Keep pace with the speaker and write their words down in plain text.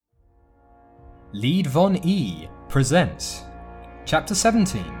Lead Von E presents Chapter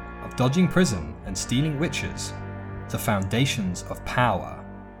 17 of Dodging Prison and Stealing Witches, The Foundations of Power.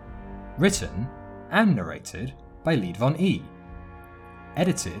 Written and narrated by Lead Von E.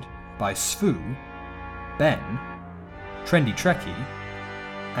 Edited by Svoo, Ben, Trendy Trekkie,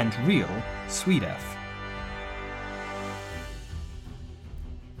 and Real Swedef.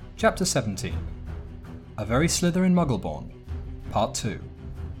 Chapter 17. A Very Slytherin Muggleborn, Part 2.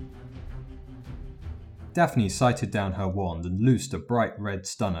 Daphne sighted down her wand and loosed a bright red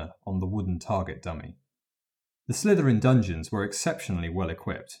stunner on the wooden target dummy. The Slytherin dungeons were exceptionally well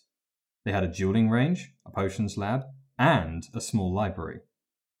equipped. They had a dueling range, a potions lab, and a small library.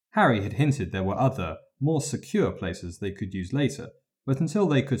 Harry had hinted there were other, more secure places they could use later, but until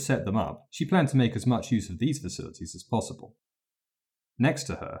they could set them up, she planned to make as much use of these facilities as possible. Next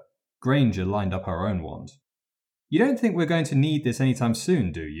to her, Granger lined up her own wand. "You don't think we're going to need this anytime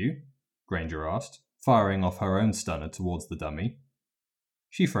soon, do you?" Granger asked, firing off her own stunner towards the dummy.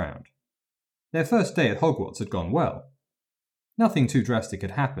 She frowned. Their first day at Hogwarts had gone well. Nothing too drastic had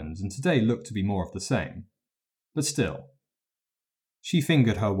happened, and today looked to be more of the same. But still. She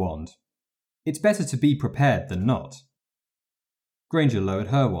fingered her wand. It's better to be prepared than not. Granger lowered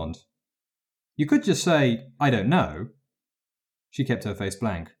her wand. "You could just say, 'I don't know.'" She kept her face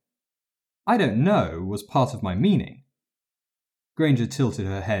blank. "I don't know' was part of my meaning." Granger tilted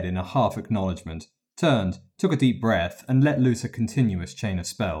her head in a half acknowledgement, turned, took a deep breath, and let loose a continuous chain of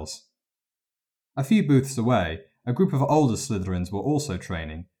spells. A few booths away, a group of older Slytherins were also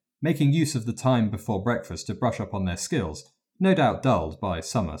training, making use of the time before breakfast to brush up on their skills, no doubt dulled by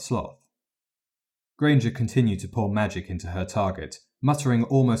summer sloth. Granger continued to pour magic into her target, muttering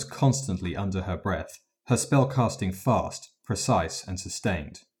almost constantly under her breath, her spell casting fast, precise, and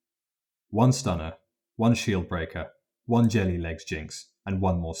sustained. One stunner, one shield breaker, one jelly legs jinx, and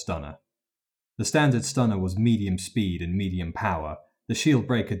one more stunner. The standard stunner was medium speed and medium power. The shield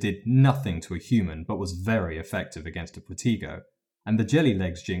breaker did nothing to a human, but was very effective against a Protego, and the jelly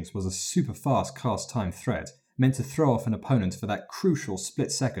legs jinx was a super fast cast time threat, meant to throw off an opponent for that crucial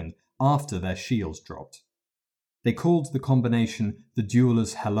split second after their shields dropped. They called the combination the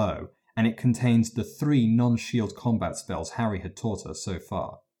Dueler's Hello, and it contains the 3 non-shield combat spells Harry had taught her so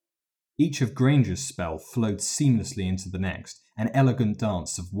far. Each of Granger's spell flowed seamlessly into the next, an elegant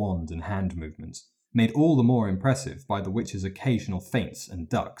dance of wand and hand movements, made all the more impressive by the witch's occasional feints and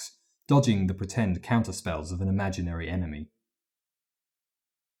ducks, dodging the pretend counterspells of an imaginary enemy.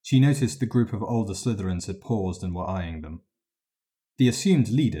 She noticed the group of older Slytherins had paused and were eyeing them. The assumed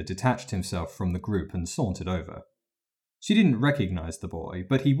leader detached himself from the group and sauntered over. She didn't recognize the boy,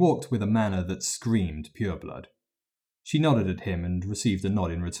 but he walked with a manner that screamed pureblood. She nodded at him and received a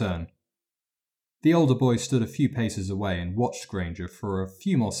nod in return. The older boy stood a few paces away and watched Granger for a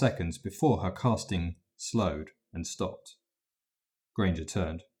few more seconds before her casting slowed and stopped. Granger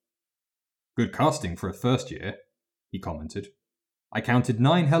turned. "Good casting for a first year," he commented. "I counted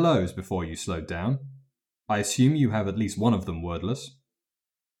 9 hellos before you slowed down. I assume you have at least one of them wordless."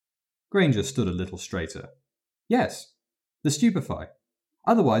 Granger stood a little straighter. "Yes, the Stupefy.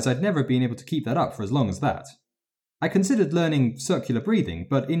 Otherwise I'd never been able to keep that up for as long as that. I considered learning circular breathing,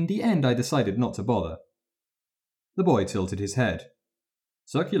 but in the end I decided not to bother." The boy tilted his head.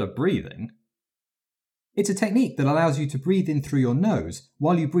 "Circular breathing?" "It's a technique that allows you to breathe in through your nose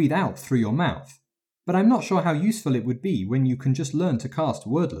while you breathe out through your mouth, but I'm not sure how useful it would be when you can just learn to cast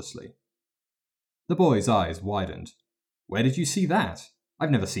wordlessly." The boy's eyes widened. "Where did you see that?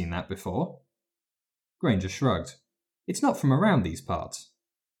 I've never seen that before." Granger shrugged. "It's not from around these parts."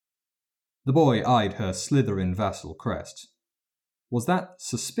 The boy eyed her Slytherin vassal crest. Was that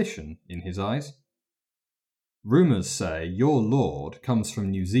suspicion in his eyes? "Rumours say your lord comes from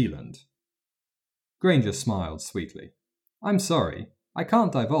New Zealand." Granger smiled sweetly. "I'm sorry, I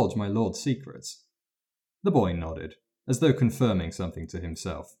can't divulge my lord's secrets." The boy nodded, as though confirming something to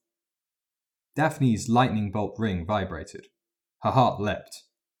himself. Daphne's lightning bolt ring vibrated. Her heart leapt.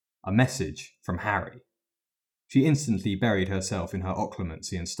 A message from Harry. She instantly buried herself in her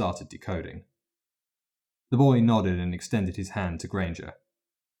occlumency and started decoding. The boy nodded and extended his hand to Granger.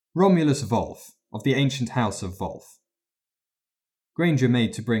 "Romulus Volf, of the ancient house of Volf." Granger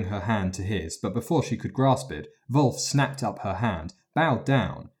made to bring her hand to his, but before she could grasp it, Volf snapped up her hand, bowed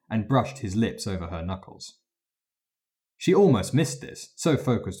down, and brushed his lips over her knuckles. She almost missed this, so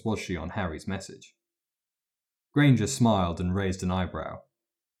focused was she on Harry's message. Granger smiled and raised an eyebrow.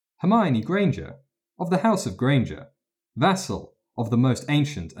 "Hermione Granger, of the House of Granger, vassal of the most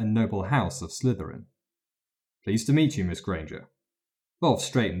ancient and noble house of Slytherin." "Pleased to meet you, Miss Granger." Volf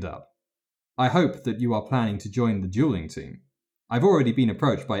straightened up. "I hope that you are planning to join the dueling team. I've already been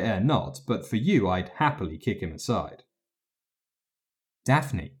approached by Air Not, but for you I'd happily kick him aside.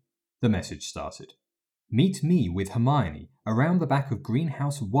 Daphne, the message started. Meet me with Hermione around the back of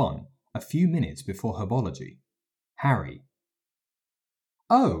Greenhouse 1 a few minutes before herbology. Harry.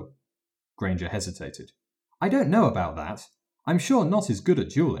 Oh, Granger hesitated. I don't know about that. I'm sure Not is good at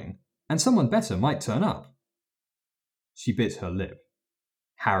dueling, and someone better might turn up. She bit her lip.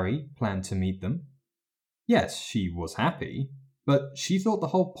 Harry planned to meet them? Yes, she was happy, but she thought the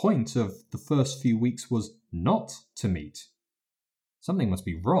whole point of the first few weeks was not to meet. Something must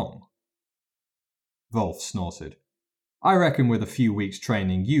be wrong. Volf snorted. I reckon with a few weeks'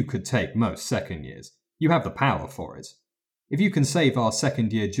 training you could take most second years. You have the power for it. If you can save our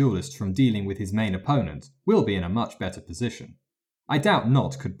second-year duelist from dealing with his main opponent, we'll be in a much better position. I doubt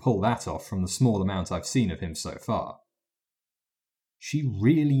Not could pull that off from the small amount I've seen of him so far. She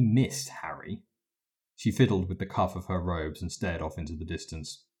really missed Harry. She fiddled with the cuff of her robes and stared off into the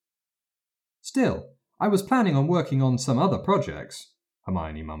distance. Still, I was planning on working on some other projects,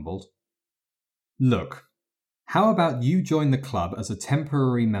 Hermione mumbled. Look, how about you join the club as a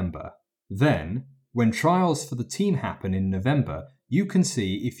temporary member? Then, when trials for the team happen in November, you can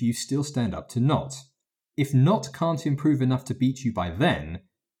see if you still stand up to Not. If Not can't improve enough to beat you by then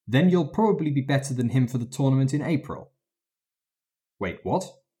you'll probably be better than him for the tournament in April. Wait, what?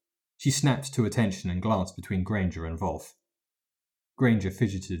 She snapped to attention and glanced between Granger and Volf. Granger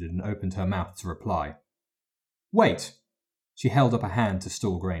fidgeted and opened her mouth to reply. Wait! She held up a hand to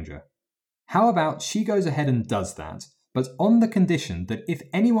stall Granger. How about she goes ahead and does that, but on the condition that if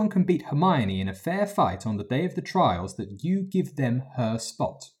anyone can beat Hermione in a fair fight on the day of the trials, that you give them her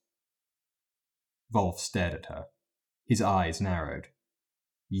spot. Volf stared at her. His eyes narrowed.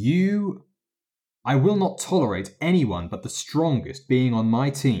 I will not tolerate anyone but the strongest being on my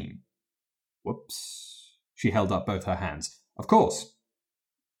team. Whoops. She held up both her hands. Of course.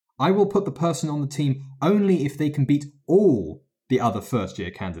 I will put the person on the team only if they can beat all the other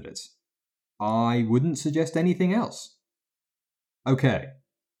first-year candidates. I wouldn't suggest anything else. Okay,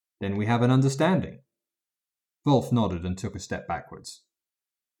 then we have an understanding. Volf nodded and took a step backwards.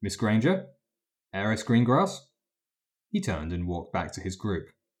 Miss Granger? Heiress Greengrass? He turned and walked back to his group.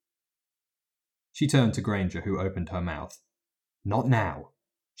 She turned to Granger, who opened her mouth. Not now,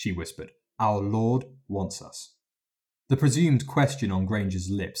 she whispered. Our Lord wants us. The presumed question on Granger's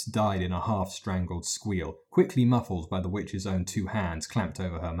lips died in a half-strangled squeal, quickly muffled by the witch's own 2 hands clamped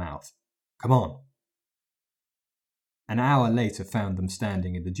over her mouth. Come on. An hour later found them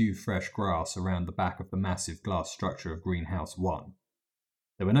standing in the dew-fresh grass around the back of the massive glass structure of Greenhouse 1.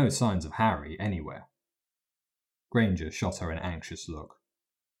 There were no signs of Harry anywhere. Granger shot her an anxious look.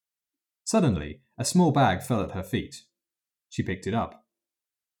 Suddenly, a small bag fell at her feet. She picked it up.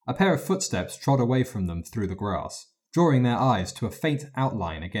 A pair of footsteps trod away from them through the grass, drawing their eyes to a faint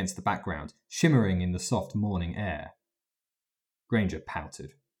outline against the background, shimmering in the soft morning air. Granger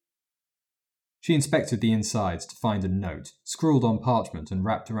pouted. She inspected the insides to find a note, scrawled on parchment and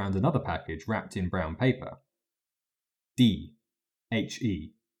wrapped around another package wrapped in brown paper.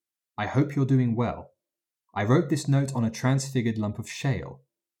 D.H.E. I hope you're doing well. I wrote this note on a transfigured lump of shale.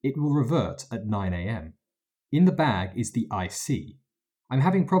 It will revert at 9 a.m. In the bag is the IC. I'm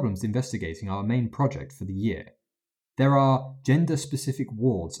having problems investigating our main project for the year. There are gender-specific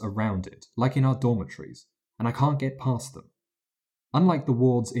wards around it, like in our dormitories, and I can't get past them. Unlike the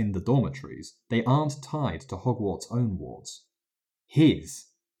wards in the dormitories, they aren't tied to Hogwarts' own wards. His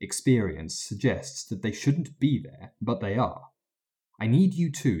experience suggests that they shouldn't be there, but they are. I need you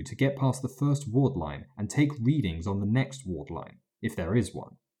two to get past the first ward line and take readings on the next ward line, if there is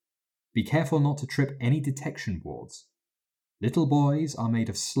one. Be careful not to trip any detection wards. Little boys are made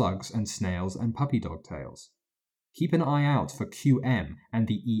of slugs and snails and puppy dog tails. Keep an eye out for QM and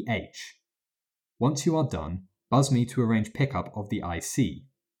the EH. Once you are done, buzz me to arrange pickup of the IC.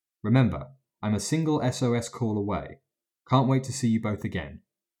 Remember, I'm a single SOS call away. Can't wait to see you both again.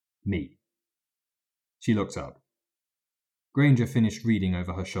 Me. She looked up. Granger finished reading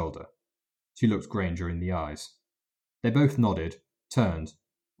over her shoulder. She looked Granger in the eyes. They both nodded, turned,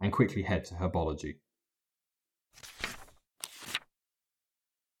 and quickly head to herbology.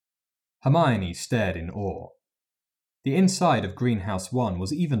 Hermione stared in awe. The inside of Greenhouse 1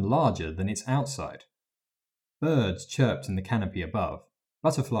 was even larger than its outside. Birds chirped in the canopy above,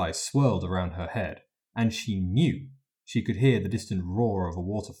 butterflies swirled around her head, and she knew she could hear the distant roar of a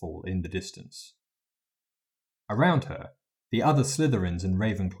waterfall in the distance. Around her, the other Slytherins and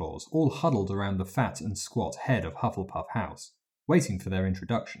Ravenclaws all huddled around the fat and squat head of Hufflepuff House, waiting for their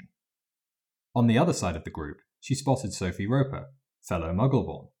introduction. On the other side of the group, she spotted Sophie Roper, fellow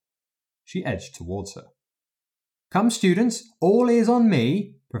Muggleborn. She edged towards her. Come, students, all ears on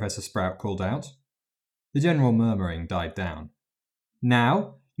me, Professor Sprout called out. The general murmuring died down.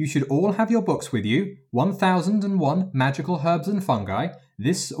 Now, you should all have your books with you, 1001 Magical Herbs and Fungi.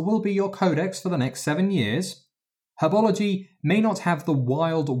 This will be your codex for the next 7 years. Herbology may not have the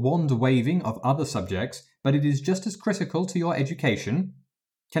wild wand-waving of other subjects, but it is just as critical to your education.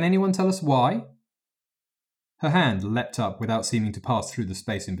 Can anyone tell us why? Her hand leapt up without seeming to pass through the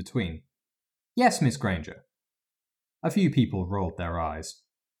space in between. Yes, Miss Granger. A few people rolled their eyes.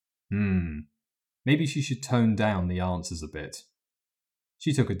 Maybe she should tone down the answers a bit.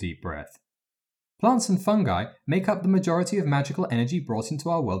 She took a deep breath. Plants and fungi make up the majority of magical energy brought into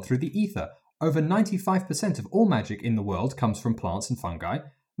our world through the ether. Over 95% of all magic in the world comes from plants and fungi.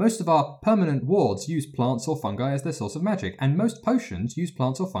 Most of our permanent wards use plants or fungi as their source of magic, and most potions use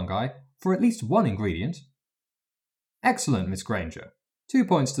plants or fungi for at least one ingredient. Excellent, Miss Granger. 2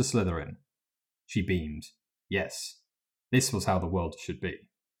 points to Slytherin. She beamed. Yes, this was how the world should be.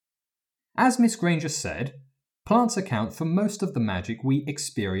 As Miss Granger said, plants account for most of the magic we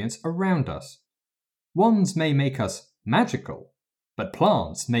experience around us. Wands may make us magical, but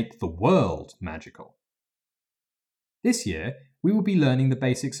plants make the world magical. This year, we will be learning the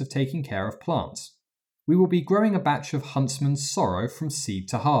basics of taking care of plants. We will be growing a batch of Huntsman's Sorrow from seed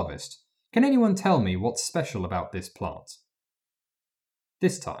to harvest. Can anyone tell me what's special about this plant?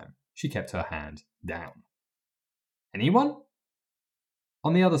 This time, she kept her hand down. Anyone?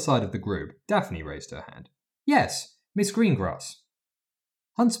 On the other side of the group, Daphne raised her hand. Yes, Miss Greengrass.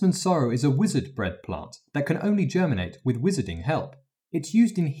 Huntsman's Sorrow is a wizard-bred plant that can only germinate with wizarding help. It's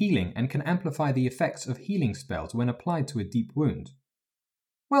used in healing and can amplify the effects of healing spells when applied to a deep wound.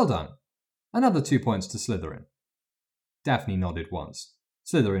 Well done. Another 2 points to Slytherin. Daphne nodded once,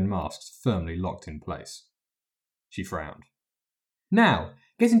 Slytherin masks firmly locked in place. She frowned. Now,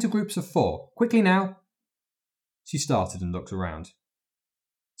 get into groups of 4. Quickly now. She started and looked around.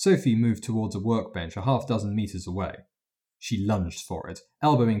 Sophie moved towards a workbench a half-dozen meters away. She lunged for it,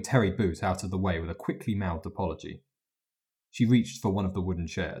 elbowing Terry Boot out of the way with a quickly mouthed apology. She reached for one of the wooden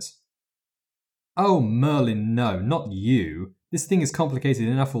chairs. Oh, Merlin, no, not you. This thing is complicated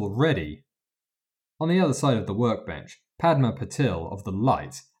enough already. On the other side of the workbench, Padma Patil of the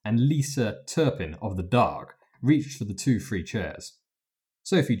light and Lisa Turpin of the dark reached for the 2 free chairs.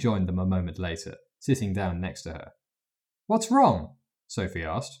 Sophie joined them a moment later, sitting down next to her. What's wrong? Sophie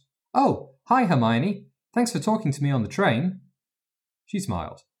asked. Oh, hi Hermione. Thanks for talking to me on the train. She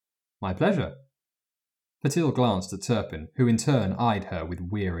smiled. My pleasure. Patil glanced at Turpin, who in turn eyed her with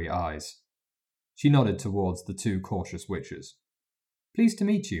weary eyes. She nodded towards the 2 cautious witches. Pleased to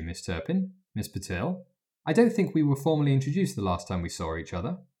meet you, Miss Turpin, Miss Patil. I don't think we were formally introduced the last time we saw each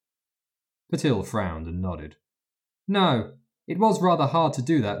other. Patil frowned and nodded. No, it was rather hard to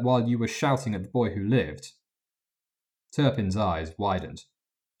do that while you were shouting at the boy who lived. Turpin's eyes widened.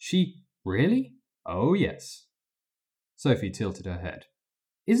 She really? Oh, yes. Sophie tilted her head.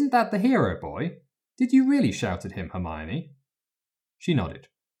 Isn't that the hero boy? Did you really shout at him, Hermione? She nodded.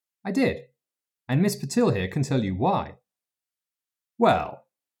 I did. And Miss Patil here can tell you why. Well,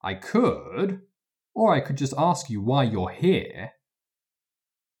 I could. Or I could just ask you why you're here.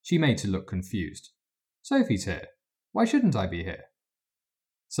 She made to look confused. Sophie's here. Why shouldn't I be here?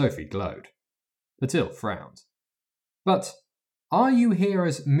 Sophie glowed. Patil frowned. But are you here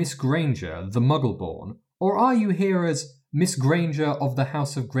as Miss Granger, the Muggleborn, or are you here as Miss Granger of the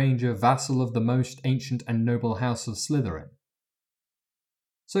House of Granger, vassal of the most ancient and noble house of Slytherin?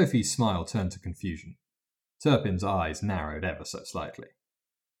 Sophie's smile turned to confusion. Turpin's eyes narrowed ever so slightly.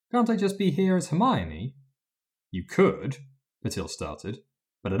 Can't I just be here as Hermione? You could, Patil started,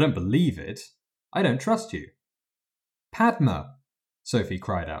 but I don't believe it. I don't trust you. Padma, Sophie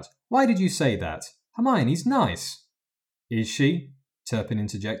cried out. Why did you say that? Hermione's nice. Is she? Turpin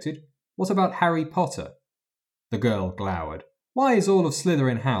interjected. What about Harry Potter? The girl glowered. Why is all of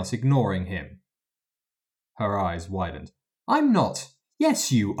Slytherin House ignoring him? Her eyes widened. I'm not.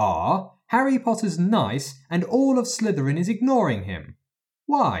 Yes, you are. Harry Potter's nice, and all of Slytherin is ignoring him.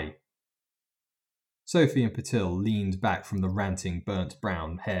 Why? Sophie and Patil leaned back from the ranting, burnt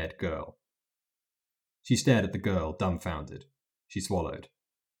brown-haired girl. She stared at the girl, dumbfounded. She swallowed.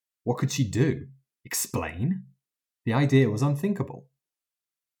 What could she do? Explain? The idea was unthinkable.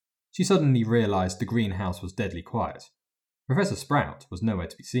 She suddenly realized the greenhouse was deadly quiet. Professor Sprout was nowhere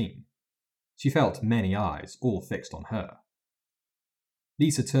to be seen. She felt many eyes, all fixed on her.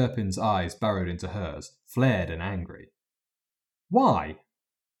 Lisa Turpin's eyes burrowed into hers, flared and angry. Why?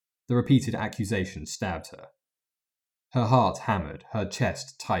 The repeated accusation stabbed her. Her heart hammered, her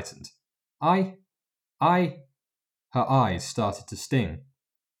chest tightened. Her eyes started to sting.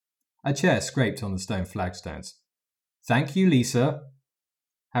 A chair scraped on the stone flagstones. Thank you, Lisa.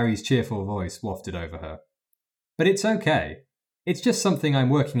 Harry's cheerful voice wafted over her. But it's okay. It's just something I'm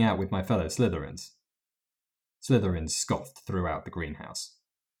working out with my fellow Slytherins. Slytherin scoffed throughout the greenhouse.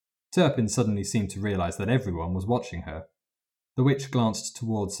 Turpin suddenly seemed to realise that everyone was watching her. The witch glanced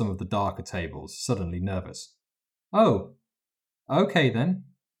towards some of the darker tables, suddenly nervous. Oh, okay then,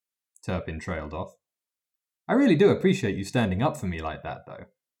 Turpin trailed off. I really do appreciate you standing up for me like that, though.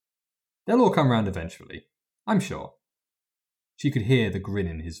 They'll all come round eventually, I'm sure. She could hear the grin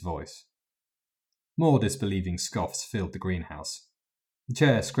in his voice. More disbelieving scoffs filled the greenhouse. The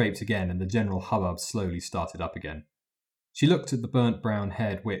chair scraped again and the general hubbub slowly started up again. She looked at the burnt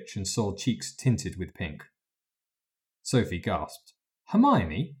brown-haired witch and saw cheeks tinted with pink. Sophie gasped.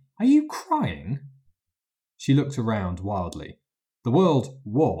 Hermione, are you crying? She looked around wildly. The world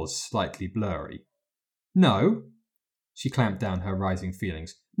was slightly blurry. No. She clamped down her rising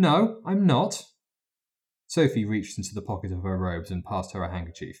feelings. No, I'm not. Sophie reached into the pocket of her robes and passed her a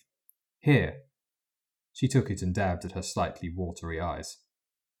handkerchief. Here. She took it and dabbed at her slightly watery eyes.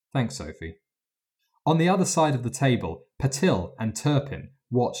 Thanks, Sophie. On the other side of the table, Patil and Turpin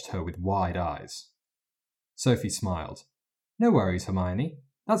watched her with wide eyes. Sophie smiled. No worries, Hermione.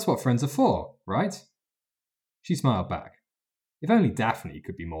 That's what friends are for, right? She smiled back. If only Daphne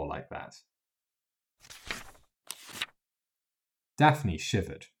could be more like that. Daphne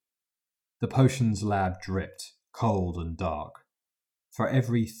shivered. The potions lab dripped, cold and dark. For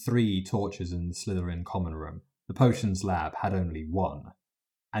every 3 torches in the Slytherin common room, the potions lab had only 1.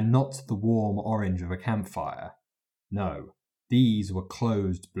 And not the warm orange of a campfire. No, these were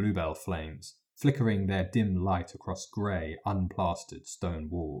closed bluebell flames, flickering their dim light across grey, unplastered stone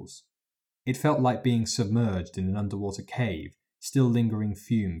walls. It felt like being submerged in an underwater cave, still lingering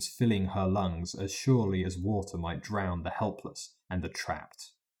fumes filling her lungs as surely as water might drown the helpless and the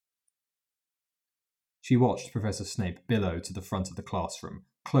trapped. She watched Professor Snape billow to the front of the classroom,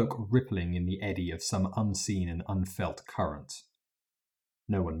 cloak rippling in the eddy of some unseen and unfelt current.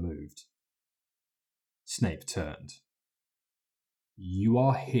 No one moved. Snape turned. You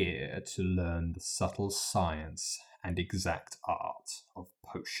are here to learn the subtle science and exact art of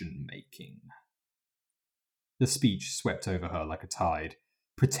potion making. The speech swept over her like a tide.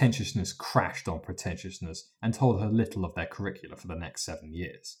 Pretentiousness crashed on pretentiousness and told her little of their curricula for the next 7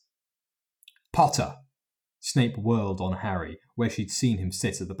 years. Potter! Snape whirled on Harry, where she'd seen him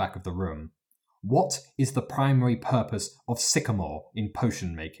sit at the back of the room. What is the primary purpose of Sycamore in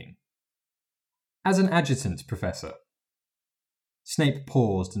potion making? As an adjutant, Professor. Snape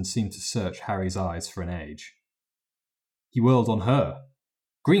paused and seemed to search Harry's eyes for an age. He whirled on her.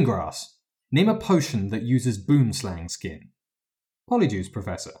 Greengrass. Name a potion that uses boomslang skin. Polyjuice,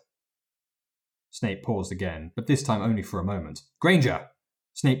 Professor. Snape paused again, but this time only for a moment. Granger!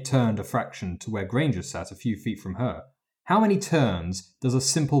 Snape turned a fraction to where Granger sat a few feet from her. How many turns does a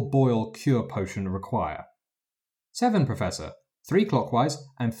simple boil cure potion require? 7, Professor. 3 clockwise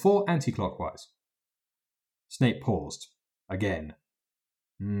and 4 anti-clockwise. Snape paused. Again.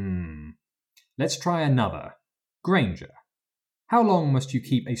 Let's try another. Granger. How long must you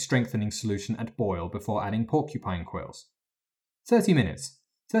keep a strengthening solution at boil before adding porcupine quills? 30 minutes.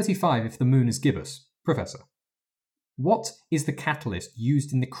 35 if the moon is gibbous, Professor. What is the catalyst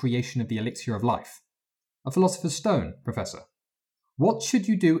used in the creation of the elixir of life? A philosopher's stone, Professor. What should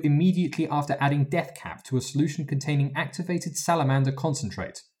you do immediately after adding death cap to a solution containing activated salamander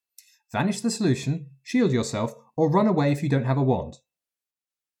concentrate? Vanish the solution, shield yourself, or run away if you don't have a wand.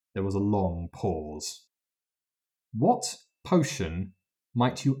 There was a long pause. What potion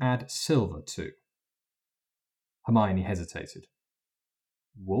might you add silver to? Hermione hesitated.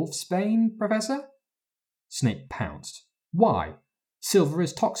 Wolfsbane, Professor? Snape pounced. Why? Silver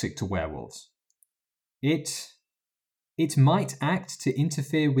is toxic to werewolves. It might act to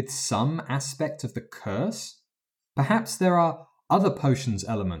interfere with some aspect of the curse. Perhaps there are other potions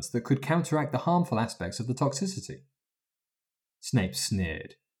elements that could counteract the harmful aspects of the toxicity. Snape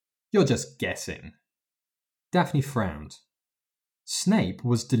sneered. You're just guessing. Daphne frowned. Snape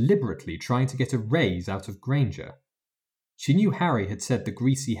was deliberately trying to get a raise out of Granger. She knew Harry had said the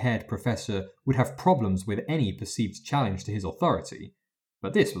greasy-haired professor would have problems with any perceived challenge to his authority,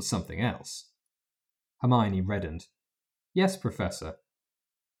 but this was something else. Hermione reddened. Yes, Professor.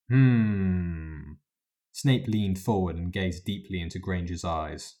 Snape leaned forward and gazed deeply into Granger's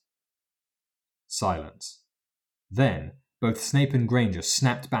eyes. Silence. Then, both Snape and Granger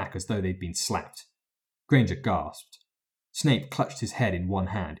snapped back as though they'd been slapped. Granger gasped. Snape clutched his head in one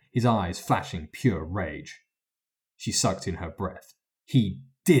hand, his eyes flashing pure rage. She sucked in her breath. He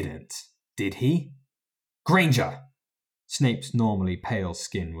didn't, did he? Granger! Snape's normally pale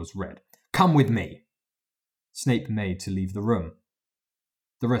skin was red. Come with me! Snape made to leave the room.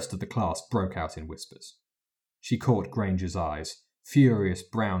 The rest of the class broke out in whispers. She caught Granger's eyes, furious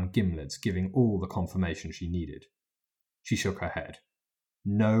brown gimlets giving all the confirmation she needed. She shook her head.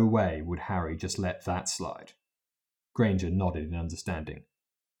 No way would Harry just let that slide. Granger nodded in understanding.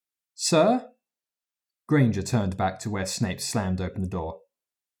 Sir? Granger turned back to where Snape slammed open the door.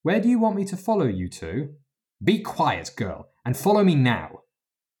 Where do you want me to follow you to? Be quiet, girl, and follow me now.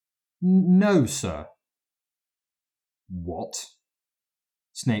 No, sir. What?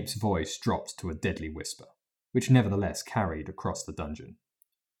 Snape's voice dropped to a deadly whisper, which nevertheless carried across the dungeon.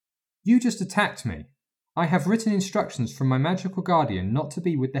 You just attacked me. I have written instructions from my magical guardian not to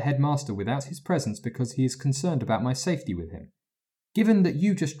be with the headmaster without his presence because he is concerned about my safety with him. Given that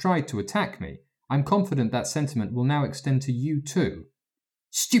you just tried to attack me, I'm confident that sentiment will now extend to you too.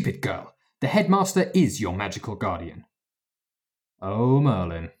 Stupid girl! The headmaster is your magical guardian. Oh,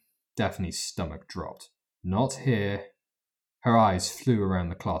 Merlin. Daphne's stomach dropped. Not here. Her eyes flew around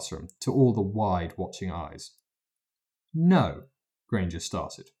the classroom, to all the wide, watching eyes. No, Granger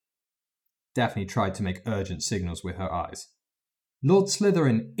started. Daphne tried to make urgent signals with her eyes. Lord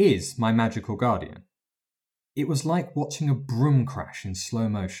Slytherin is my magical guardian. It was like watching a broom crash in slow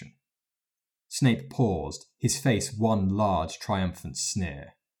motion. Snape paused, his face one large triumphant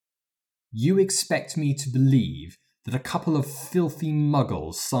sneer. You expect me to believe that a couple of filthy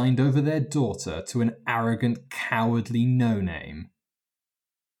muggles signed over their daughter to an arrogant, cowardly no-name?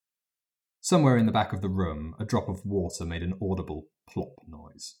 Somewhere in the back of the room, a drop of water made an audible plop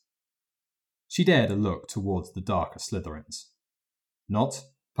noise. She dared a look towards the darker Slytherins. Nott,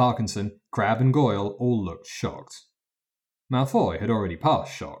 Parkinson, Crabbe and Goyle all looked shocked. Malfoy had already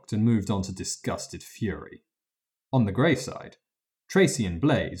passed shocked and moved on to disgusted fury. On the grey side, Tracy and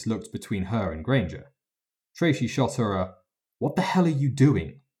Blaise looked between her and Granger. Tracy shot her a, "What the hell are you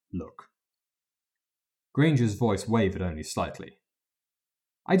doing?" look. Granger's voice wavered only slightly.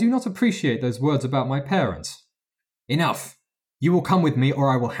 I do not appreciate those words about my parents. Enough! You will come with me or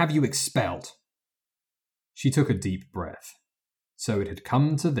I will have you expelled. She took a deep breath. So it had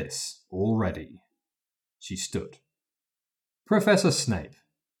come to this already. She stood. Professor Snape.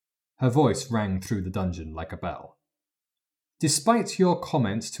 Her voice rang through the dungeon like a bell. Despite your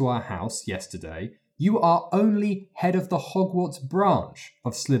comments to our house yesterday, you are only head of the Hogwarts branch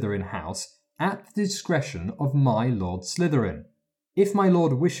of Slytherin House at the discretion of my Lord Slytherin. If my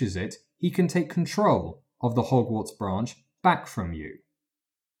lord wishes it, he can take control of the Hogwarts branch back from you.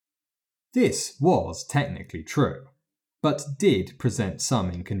 This was technically true, but did present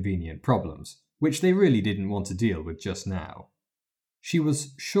some inconvenient problems, which they really didn't want to deal with just now. She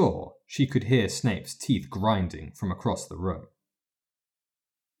was sure she could hear Snape's teeth grinding from across the room.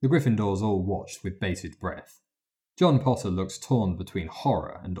 The Gryffindors all watched with bated breath. John Potter looked torn between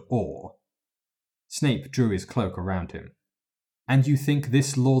horror and awe. Snape drew his cloak around him. And you think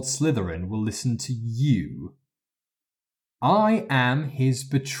this Lord Slytherin will listen to you? I am his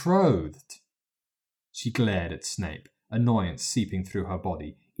betrothed. She glared at Snape, annoyance seeping through her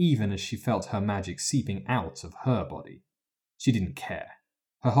body, even as she felt her magic seeping out of her body. She didn't care.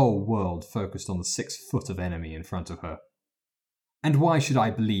 Her whole world focused on the 6 foot of enemy in front of her. And why should I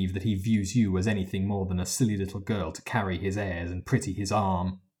believe that he views you as anything more than a silly little girl to carry his airs and pretty his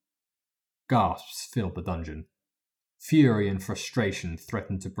arm? Gasps filled the dungeon. Fury and frustration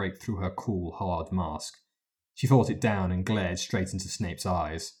threatened to break through her cool, hard mask. She fought it down and glared straight into Snape's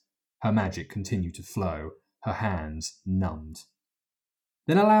eyes. Her magic continued to flow, her hands numbed.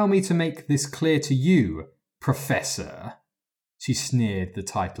 Then allow me to make this clear to you, Professor. She sneered the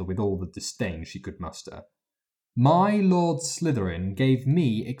title with all the disdain she could muster. My Lord Slytherin gave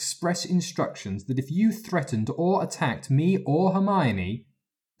me express instructions that if you threatened or attacked me or Hermione,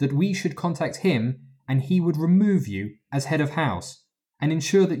 that we should contact him and he would remove you as head of house and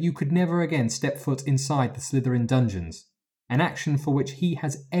ensure that you could never again step foot inside the Slytherin dungeons, an action for which he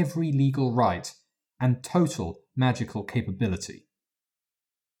has every legal right and total magical capability.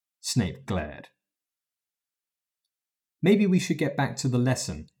 Snape glared. Maybe we should get back to the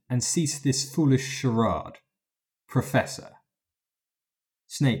lesson and cease this foolish charade. Professor.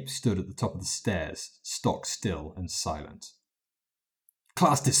 Snape stood at the top of the stairs, stock still and silent.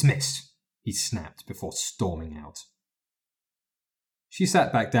 Class dismissed, he snapped before storming out. She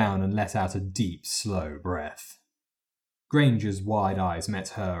sat back down and let out a deep, slow breath. Granger's wide eyes met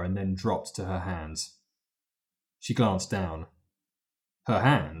her and then dropped to her hands. She glanced down. Her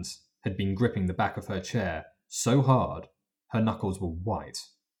hands had been gripping the back of her chair so hard her knuckles were white.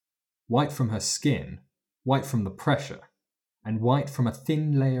 White from her skin, white from the pressure, and white from a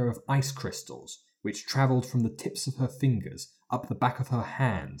thin layer of ice crystals which travelled from the tips of her fingers up the back of her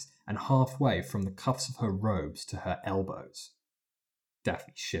hands and halfway from the cuffs of her robes to her elbows.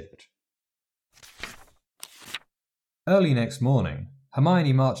 Daphne shivered. Early next morning,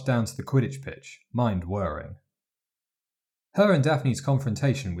 Hermione marched down to the Quidditch pitch, mind whirring. Her and Daphne's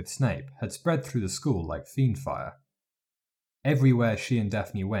confrontation with Snape had spread through the school like fiendfire. Everywhere she and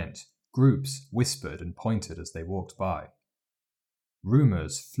Daphne went, groups whispered and pointed as they walked by.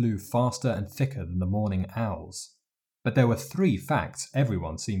 Rumours flew faster and thicker than the morning owls, but there were 3 facts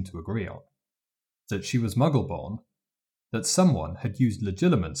everyone seemed to agree on. That she was Muggle-born, that someone had used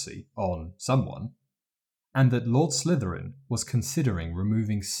legilimency on someone, and that Lord Slytherin was considering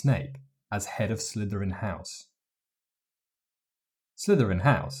removing Snape as head of Slytherin House. Slytherin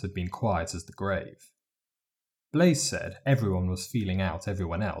House had been quiet as the grave. Blaise said everyone was feeling out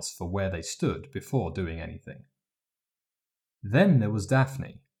everyone else for where they stood before doing anything. Then there was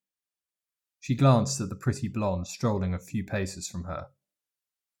Daphne. She glanced at the pretty blonde strolling a few paces from her.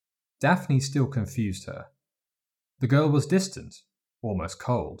 Daphne still confused her. The girl was distant, almost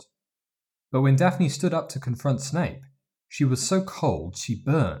cold. But when Daphne stood up to confront Snape, she was so cold she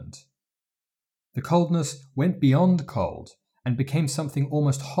burned. The coldness went beyond cold and became something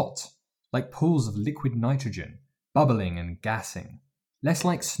almost hot, like pools of liquid nitrogen, bubbling and gassing, less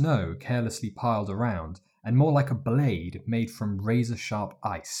like snow carelessly piled around, and more like a blade made from razor-sharp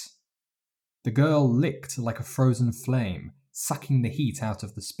ice. The girl licked like a frozen flame, sucking the heat out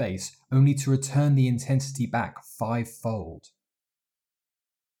of the space, only to return the intensity back 5-fold.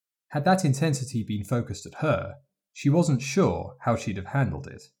 Had that intensity been focused at her, she wasn't sure how she'd have handled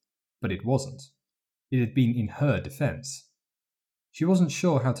it, but it wasn't. It had been in her defense. She wasn't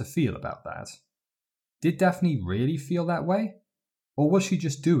sure how to feel about that. Did Daphne really feel that way? Or was she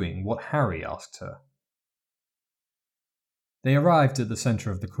just doing what Harry asked her? They arrived at the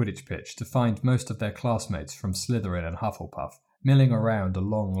centre of the Quidditch pitch to find most of their classmates from Slytherin and Hufflepuff milling around a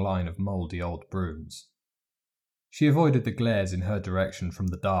long line of mouldy old brooms. She avoided the glares in her direction from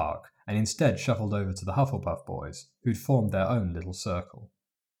the dark and instead shuffled over to the Hufflepuff boys, who'd formed their own little circle.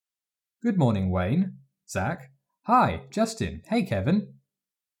 "Good morning, Wayne. Zach. Hi, Justin. Hey, Kevin."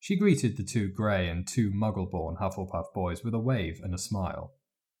 She greeted the 2 grey and 2 Muggle-born Hufflepuff boys with a wave and a smile.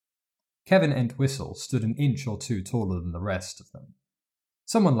 Kevin Entwistle stood an inch or 2 taller than the rest of them.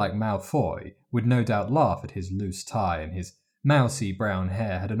 Someone like Malfoy would no doubt laugh at his loose tie, and his mousy brown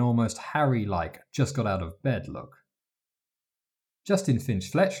hair had an almost Harry-like just-got-out-of-bed look. Justin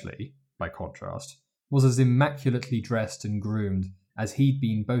Finch-Fletchley, by contrast, was as immaculately dressed and groomed as he'd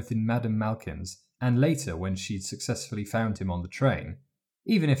been both in Madame Malkin's and later when she'd successfully found him on the train,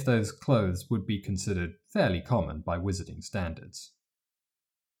 even if those clothes would be considered fairly common by wizarding standards.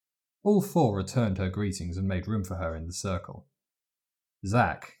 All 4 returned her greetings and made room for her in the circle.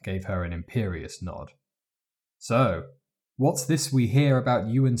 Zach gave her an imperious nod. "So, what's this we hear about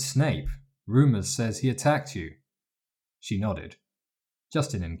you and Snape? Rumours says he attacked you." She nodded.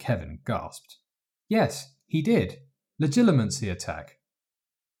 Justin and Kevin gasped. "Yes, he did. Legilimency attack."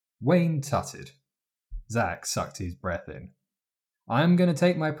 Wayne tutted. Zach sucked his breath in. "I'm going to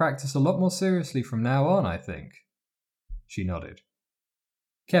take my practice a lot more seriously from now on, I think." She nodded.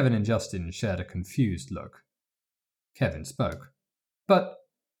 Kevin and Justin shared a confused look. Kevin spoke. "But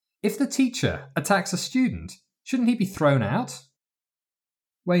if the teacher attacks a student, shouldn't he be thrown out?"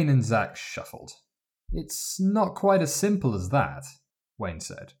 Wayne and Zach shuffled. "It's not quite as simple as that," Wayne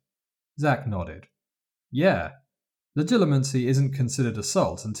said. Zach nodded. "Yeah, legilimency isn't considered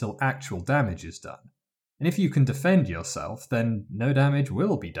assault until actual damage is done. And if you can defend yourself, then no damage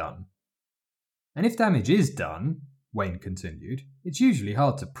will be done. And if damage is done," Wayne continued, "it's usually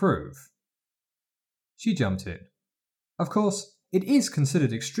hard to prove." She jumped in. "Of course, it is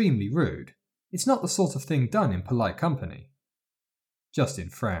considered extremely rude. It's not the sort of thing done in polite company." Justin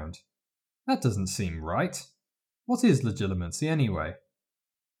frowned. "That doesn't seem right. What is legilimency anyway?"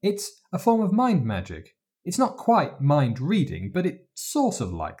 "It's a form of mind magic. It's not quite mind reading, but it's sort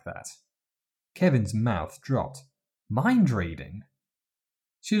of like that." Kevin's mouth dropped. "Mind reading?"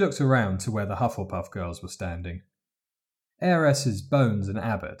 She looked around to where the Hufflepuff girls were standing. Heiresses Bones and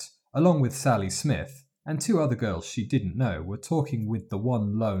Abbott, along with Sally Smith, and 2 other girls she didn't know, were talking with the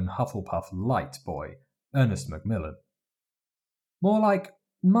one lone Hufflepuff light boy, Ernest Macmillan. "More like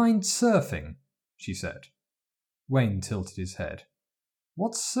mind surfing," she said. Wayne tilted his head.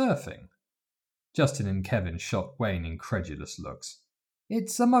 "What's surfing?" Justin and Kevin shot Wayne incredulous looks.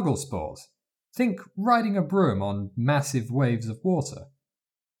 "It's a Muggle sport. Think riding a broom on massive waves of water."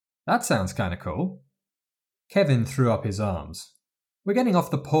 "That sounds kinda cool." Kevin threw up his arms. "We're getting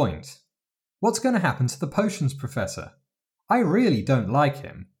off the point. What's going to happen to the potions professor? I really don't like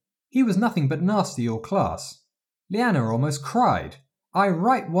him. He was nothing but nasty all class. Leanna almost cried. I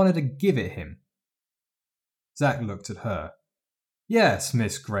right wanted to give it him. Zack looked at her. Yes,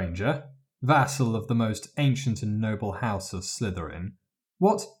 Miss Granger, vassal of the most ancient and noble house of Slytherin.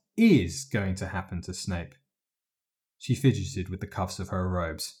 What is going to happen to Snape? She fidgeted with the cuffs of her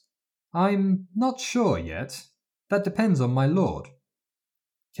robes. I'm not sure yet. That depends on my lord.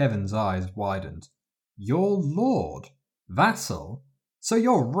 Kevin's eyes widened. Your lord? Vassal? So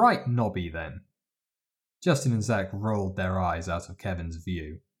you're right knobby then. Justin and Zack rolled their eyes out of Kevin's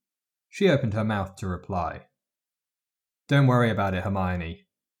view. She opened her mouth to reply. Don't worry about it, Hermione,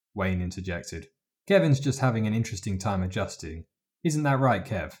 Wayne interjected. Kevin's just having an interesting time adjusting. Isn't that right,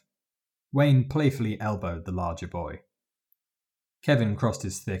 Kev? Wayne playfully elbowed the larger boy. Kevin crossed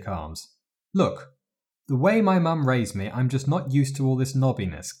his thick arms. Look, the way my mum raised me, I'm just not used to all this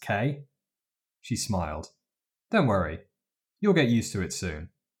knobbiness, Kay? She smiled. Don't worry. You'll get used to it soon.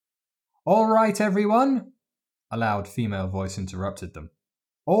 All right, everyone, a loud female voice interrupted them.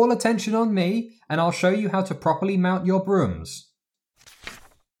 All attention on me, and I'll show you how to properly mount your brooms.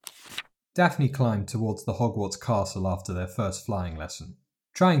 Daphne climbed towards the Hogwarts castle after their first flying lesson,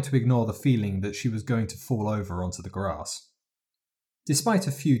 trying to ignore the feeling that she was going to fall over onto the grass. Despite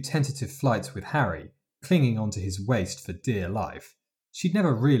a few tentative flights with Harry, clinging onto his waist for dear life, she'd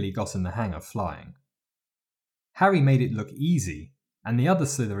never really gotten the hang of flying. Harry made it look easy, and the other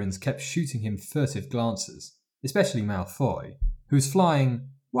Slytherins kept shooting him furtive glances, especially Malfoy, whose flying,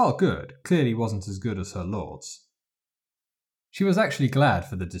 while good, clearly wasn't as good as her lord's. She was actually glad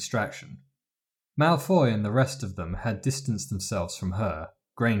for the distraction. Malfoy and the rest of them had distanced themselves from her,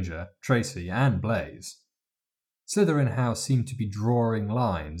 Granger, Tracy, and Blaise. Slytherin House seemed to be drawing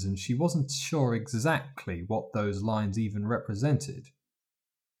lines, and she wasn't sure exactly what those lines even represented.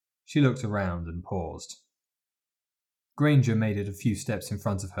 She looked around and paused. Granger made it a few steps in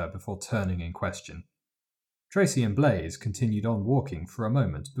front of her before turning in question. Tracy and Blaise continued on walking for a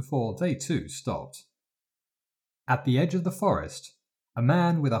moment before they too stopped. At the edge of the forest, a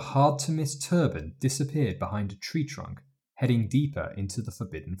man with a hard-to-miss turban disappeared behind a tree trunk, heading deeper into the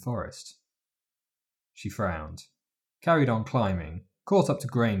forbidden forest. She frowned, carried on climbing, caught up to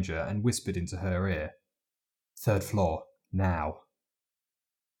Granger and whispered into her ear. 3rd floor, now.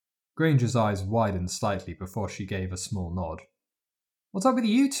 Granger's eyes widened slightly before she gave a small nod. What's up with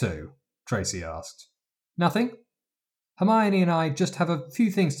you two? Tracy asked. Nothing. Hermione and I just have a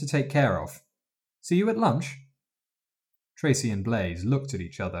few things to take care of. See you at lunch? Tracy and Blaise looked at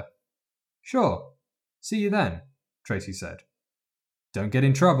each other. Sure. See you then, Tracy said. Don't get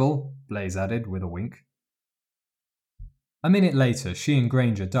in trouble, Blaise added with a wink. A minute later, she and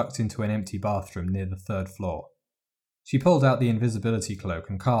Granger ducked into an empty bathroom near the 3rd floor. She pulled out the invisibility cloak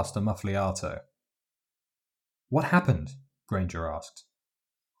and cast a muffliato. What happened? Granger asked.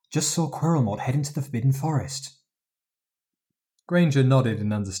 Just saw Quirrellmort head into the Forbidden Forest. Granger nodded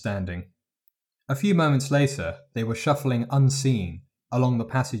in understanding. A few moments later, they were shuffling unseen along the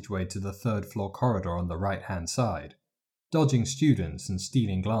passageway to the 3rd floor corridor on the right-hand side, dodging students and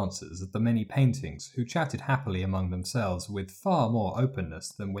stealing glances at the many paintings who chatted happily among themselves with far more openness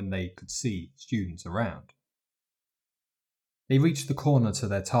than when they could see students around. They reached the corner to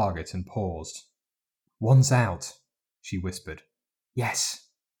their target and paused. One's out, she whispered. Yes.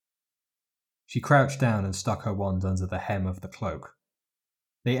 She crouched down and stuck her wand under the hem of the cloak.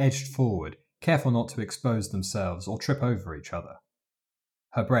 They edged forward, careful not to expose themselves or trip over each other.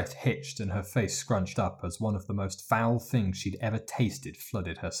 Her breath hitched and her face scrunched up as one of the most foul things she'd ever tasted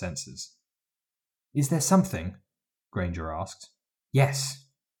flooded her senses. Is there something? Granger asked. Yes.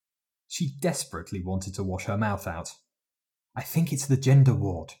 She desperately wanted to wash her mouth out. I think it's the gender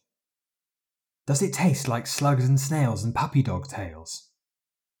ward. Does it taste like slugs and snails and puppy dog tails?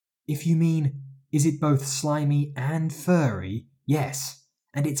 If you mean, is it both slimy and furry? Yes,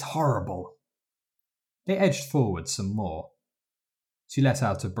 and it's horrible. They edged forward some more. She let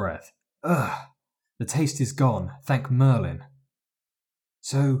out a breath. Ugh, the taste is gone, thank Merlin.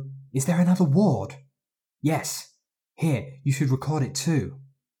 So, is there another ward? Yes. Here, you should record it too.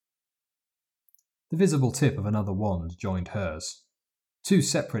 The visible tip of another wand joined hers. 2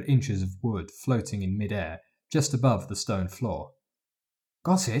 separate inches of wood floating in mid-air, just above the stone floor.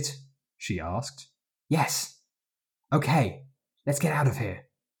 Got it? She asked. Yes. Okay, let's get out of here.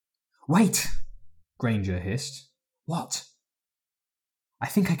 Wait! Granger hissed. What? I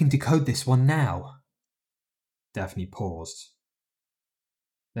think I can decode this one now. Daphne paused,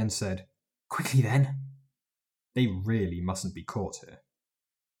 then said, Quickly then. They really mustn't be caught here.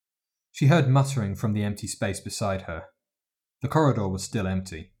 She heard muttering from the empty space beside her. The corridor was still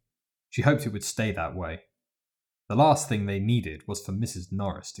empty. She hoped it would stay that way. The last thing they needed was for Mrs.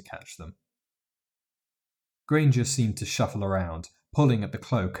 Norris to catch them. Granger seemed to shuffle around, pulling at the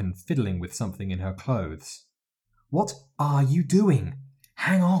cloak and fiddling with something in her clothes. "What are you doing?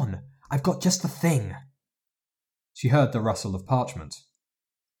 Hang on, I've got just the thing." She heard the rustle of parchment.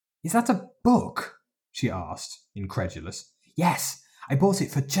 "Is that a book?" she asked, incredulous. "Yes, I bought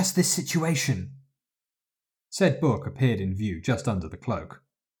it for just this situation." Said book appeared in view just under the cloak.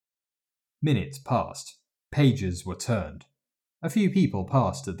 Minutes passed. Pages were turned. A few people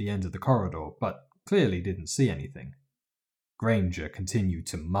passed at the end of the corridor, but clearly didn't see anything. Granger continued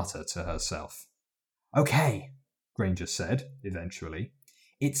to mutter to herself. "Okay," Granger said, eventually.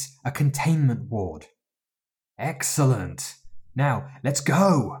 "It's a containment ward." "Excellent. Now, let's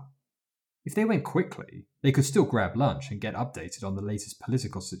go." If they went quickly, they could still grab lunch and get updated on the latest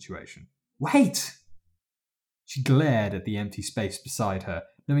political situation. "Wait!" She glared at the empty space beside her,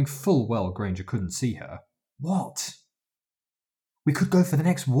 knowing full well Granger couldn't see her. "What?" "We could go for the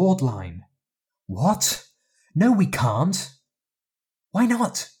next ward line." "What? No, we can't." "Why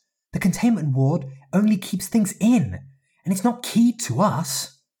not? The containment ward only keeps things in, and it's not keyed to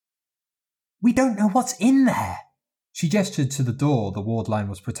us." "We don't know what's in there." She gestured to the door the ward line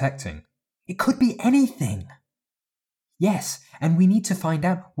was protecting. "It could be anything." "Yes, and we need to find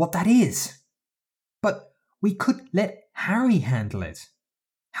out what that is." "But we could let Harry handle it.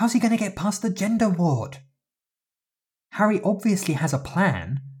 How's he going to get past the gender ward?" "Harry obviously has a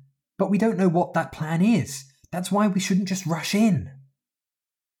plan, but we don't know what that plan is. That's why we shouldn't just rush in."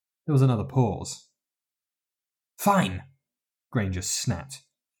 There was another pause. "Fine," Granger snapped,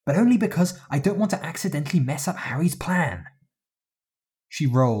 "but only because I don't want to accidentally mess up Harry's plan." She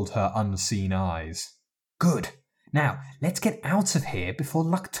rolled her unseen eyes. "Good. Now, let's get out of here before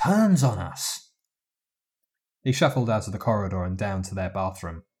luck turns on us." They shuffled out of the corridor and down to their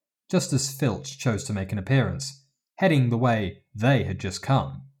bathroom, just as Filch chose to make an appearance, heading the way they had just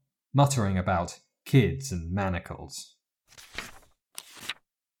come, muttering about kids and manacles.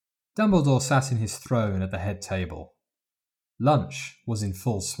 Dumbledore sat in his throne at the head table. Lunch was in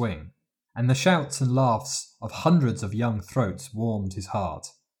full swing, and the shouts and laughs of hundreds of young throats warmed his heart,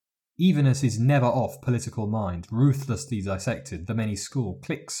 even as his never-off political mind ruthlessly dissected the many school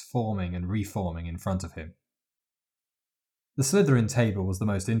cliques forming and reforming in front of him. The Slytherin table was the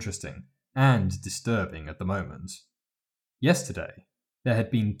most interesting, and disturbing at the moment. Yesterday, there had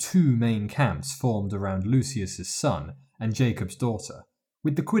been 2 main camps formed around Lucius's son and Jacob's daughter,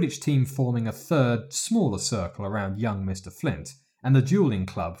 with the Quidditch team forming a third, smaller circle around young Mr. Flint, and the dueling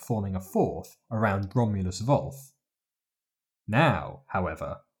club forming a 4th around Romulus Volf. Now,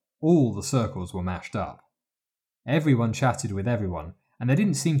 however, all the circles were mashed up. Everyone chatted with everyone, and there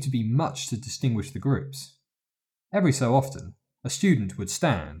didn't seem to be much to distinguish the groups. Every so often, a student would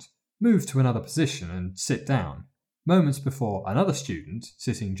stand, move to another position and sit down, moments before another student,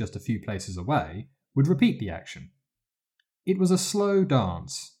 sitting just a few places away, would repeat the action. It was a slow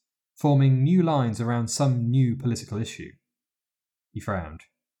dance, forming new lines around some new political issue. He frowned.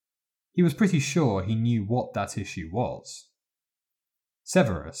 He was pretty sure he knew what that issue was.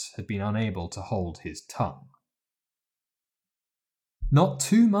 Severus had been unable to hold his tongue. Not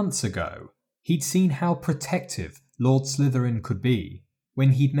 2 months ago, he'd seen how protective Lord Slytherin could be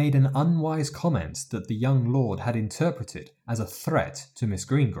when he'd made an unwise comment that the young lord had interpreted as a threat to Miss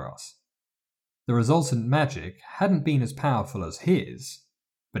Greengrass. The resultant magic hadn't been as powerful as his,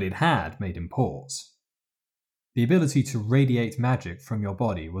 but it had made him pause. The ability to radiate magic from your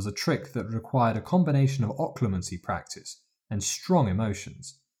body was a trick that required a combination of occlumency practice and strong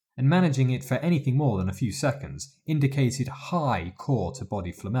emotions, and managing it for anything more than a few seconds indicated high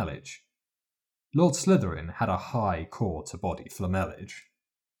core-to-body flamellage. Lord Slytherin had a high core-to-body flamellage.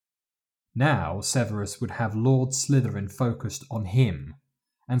 Now Severus would have Lord Slytherin focused on him,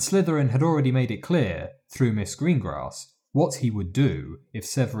 and Slytherin had already made it clear, through Miss Greengrass, what he would do if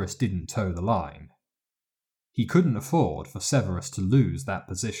Severus didn't toe the line. He couldn't afford for Severus to lose that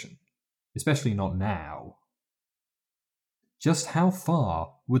position, especially not now. Just how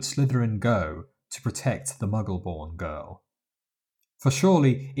far would Slytherin go to protect the Muggle-born girl? For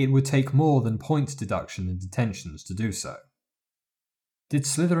surely it would take more than points deduction and detentions to do so. Did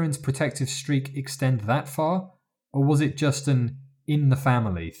Slytherin's protective streak extend that far, or was it just an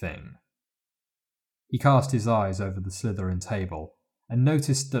in-the-family thing? He cast his eyes over the Slytherin table and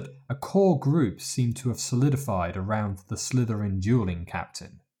noticed that a core group seemed to have solidified around the Slytherin dueling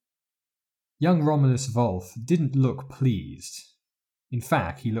captain. Young Romulus Volf didn't look pleased. In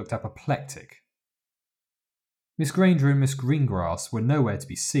fact, he looked apoplectic. Miss Granger and Miss Greengrass were nowhere to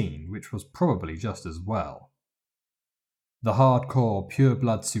be seen, which was probably just as well. The hardcore,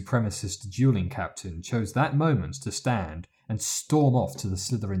 pure-blood supremacist dueling captain chose that moment to stand and storm off to the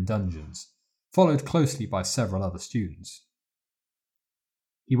Slytherin dungeons, followed closely by several other students.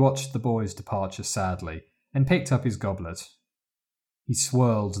 He watched the boys' departure sadly and picked up his goblet. He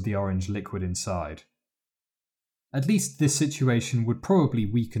swirled the orange liquid inside. At least this situation would probably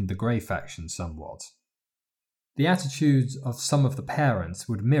weaken the Grey faction somewhat. The attitudes of some of the parents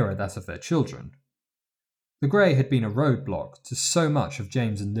would mirror that of their children. The Grey had been a roadblock to so much of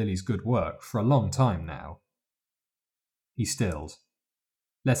James and Lily's good work for a long time now. He stilled,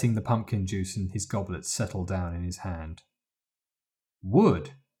 letting the pumpkin juice in his goblet settle down in his hand.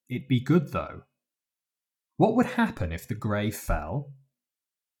 Would it be good, though? What would happen if the Grey fell?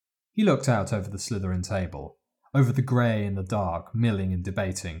 He looked out over the Slytherin table, over the Grey and the Dark milling and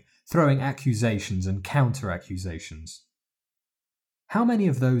debating, throwing accusations and counter-accusations. How many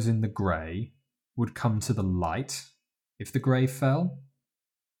of those in the Grey would come to the light if the Grey fell?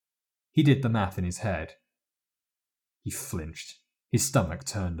 He did the math in his head. He flinched. His stomach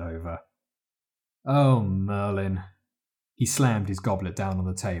turned over. Oh, Merlin. He slammed his goblet down on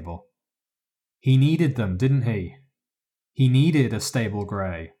the table. He needed them, didn't he? He needed a stable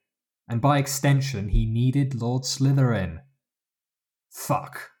Grey. And by extension, he needed Lord Slytherin.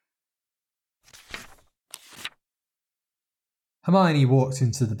 Fuck. Hermione walked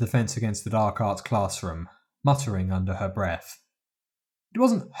into the Defense Against the Dark Arts classroom, muttering under her breath. It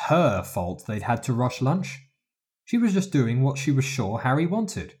wasn't her fault they'd had to rush lunch. She was just doing what she was sure Harry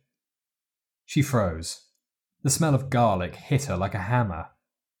wanted. She froze. The smell of garlic hit her like a hammer.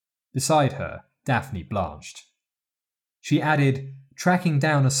 Beside her, Daphne blanched. She added tracking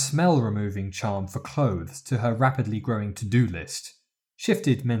down a smell-removing charm for clothes to her rapidly growing to-do list,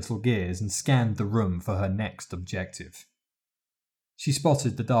 shifted mental gears and scanned the room for her next objective. She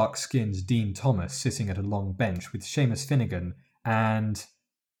spotted the dark-skinned Dean Thomas sitting at a long bench with Seamus Finnegan and...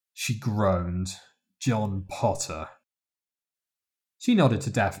 She groaned. John Potter. She nodded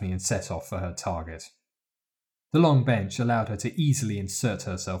to Daphne and set off for her target. The long bench allowed her to easily insert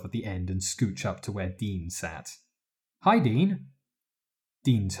herself at the end and scooch up to where Dean sat. Hi, Dean.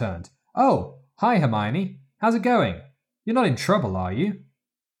 Dean turned. Oh, hi, Hermione. How's it going? You're not in trouble, are you?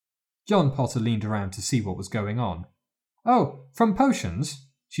 John Potter leaned around to see what was going on. Oh, from potions?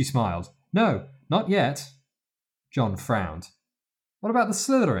 She smiled. No, not yet. John frowned. What about the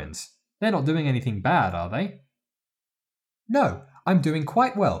Slytherins? They're not doing anything bad, are they? No, I'm doing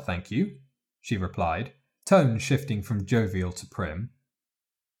quite well, thank you, she replied, tone shifting from jovial to prim.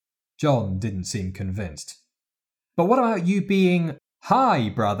 John didn't seem convinced. But what about you being... Hi,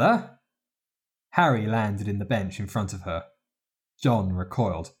 brother! Harry landed in the bench in front of her. John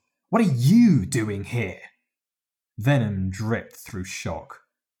recoiled. What are you doing here? Venom dripped through shock.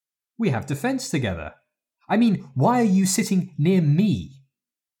 We have defense together. I mean, why are you sitting near me?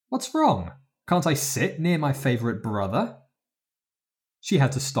 What's wrong? Can't I sit near my favourite brother? She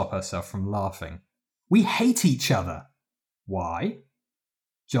had to stop herself from laughing. We hate each other. Why?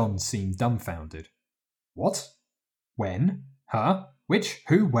 John seemed dumbfounded. What? When? Huh? Which?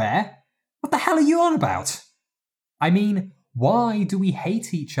 Who? Where? What the hell are you on about? I mean, why do we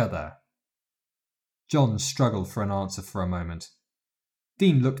hate each other? John struggled for an answer for a moment.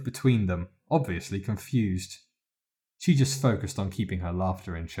 Dean looked between them, obviously confused. She just focused on keeping her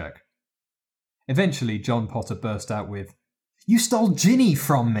laughter in check. Eventually, John Potter burst out with, You stole Ginny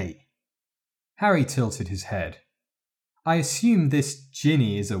from me! Harry tilted his head. I assume this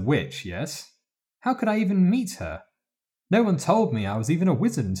Ginny is a witch, yes? How could I even meet her? No one told me I was even a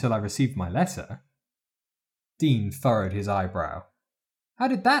wizard until I received my letter. Dean furrowed his eyebrow. How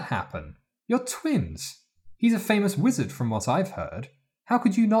did that happen? You're twins. He's a famous wizard from what I've heard. How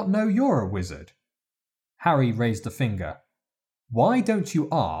could you not know you're a wizard? Harry raised a finger. Why don't you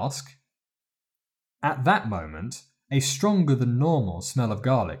ask? At that moment, a stronger than normal smell of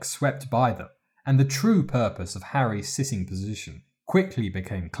garlic swept by them, and the true purpose of Harry's sitting position quickly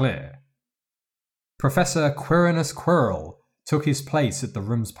became clear. Professor Quirinus Quirrell took his place at the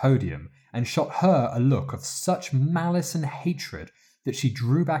room's podium and shot her a look of such malice and hatred that she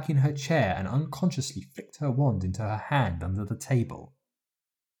drew back in her chair and unconsciously flicked her wand into her hand under the table.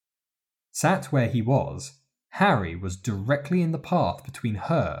 Sat where he was, Harry was directly in the path between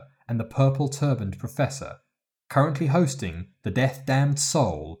her and the purple-turbaned professor, currently hosting the death-damned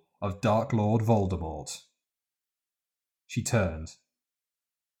soul of Dark Lord Voldemort. She turned.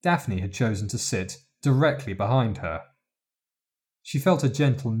 Daphne had chosen to sit directly behind her. She felt a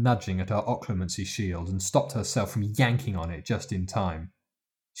gentle nudging at her occlumency shield and stopped herself from yanking on it just in time.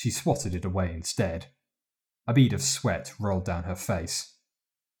 She swatted it away instead. A bead of sweat rolled down her face.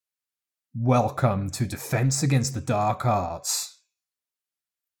 Welcome to Defense Against the Dark Arts.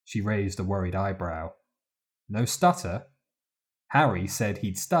 She raised a worried eyebrow. No stutter? Harry said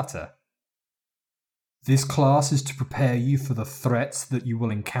he'd stutter. This class is to prepare you for the threats that you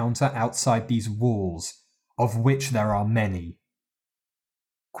will encounter outside these walls, of which there are many.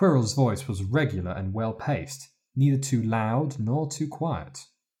 Quirrell's voice was regular and well-paced, neither too loud nor too quiet.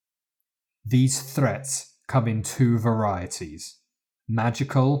 These threats come in two varieties,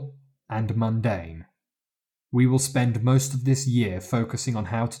 magical and mundane. We will spend most of this year focusing on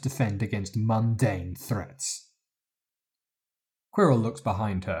how to defend against mundane threats. Quirrell looked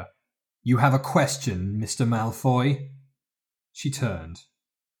behind her. You have a question, Mr. Malfoy? She turned.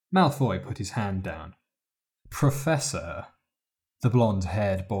 Malfoy put his hand down. Professor, the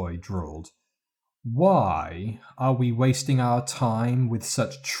blonde-haired boy drawled, why are we wasting our time with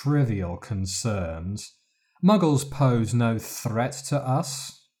such trivial concerns? Muggles pose no threat to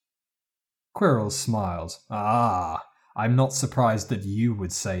us. Quirrell smiled. I'm not surprised that you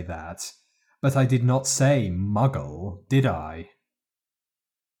would say that. But I did not say Muggle, did I?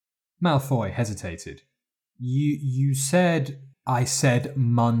 Malfoy hesitated. You said... I said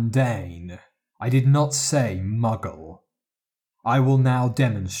mundane. I did not say Muggle. I will now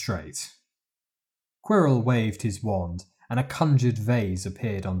demonstrate. Quirrell waved his wand, and a conjured vase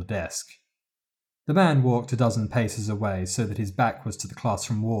appeared on the desk. The man walked a dozen paces away so that his back was to the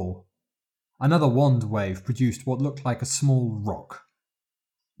classroom wall. Another wand wave produced what looked like a small rock.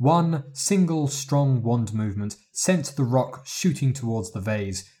 One single strong wand movement sent the rock shooting towards the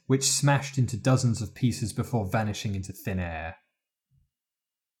vase, which smashed into dozens of pieces before vanishing into thin air.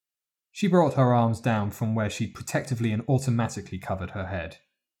 She brought her arms down from where she'd protectively and automatically covered her head.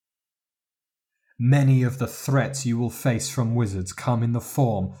 Many of the threats you will face from wizards come in the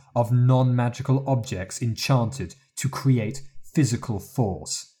form of non-magical objects enchanted to create physical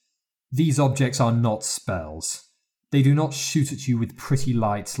force. These objects are not spells. They do not shoot at you with pretty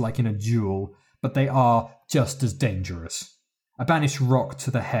lights like in a duel, but they are just as dangerous. A banished rock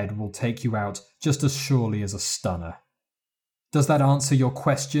to the head will take you out just as surely as a stunner. Does that answer your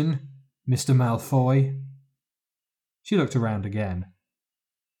question, Mr. Malfoy? She looked around again.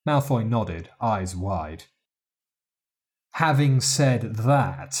 Malfoy nodded, eyes wide. Having said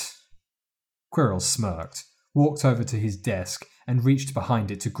that, Quirrell smirked, walked over to his desk and reached behind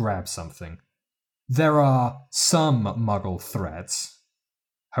it to grab something. There are some Muggle threats.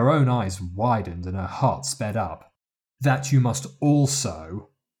 Her own eyes widened and her heart sped up. That you must also,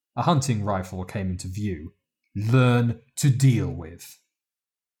 a hunting rifle came into view, learn to deal with.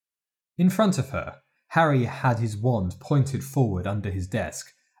 In front of her, Harry had his wand pointed forward under his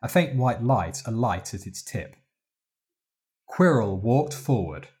desk, a faint white light alight at its tip. Quirrell walked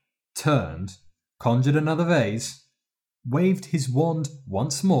forward, turned, conjured another vase, waved his wand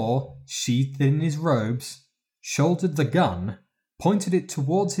once more, sheathed in his robes, shouldered the gun, pointed it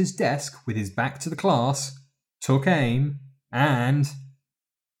towards his desk with his back to the class, took aim, and...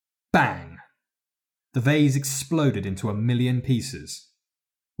 bang! The vase exploded into 1,000,000 pieces.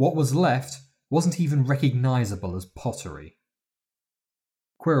 What was left wasn't even recognizable as pottery.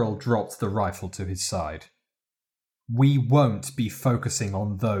 Quirrell dropped the rifle to his side. We won't be focusing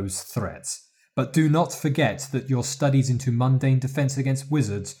on those threats, but do not forget that your studies into mundane defense against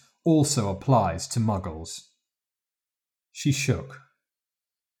wizards also applies to Muggles. She shook.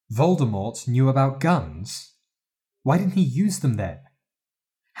 Voldemort knew about guns. Why didn't he use them then?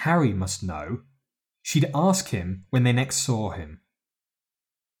 Harry must know. She'd ask him when they next saw him.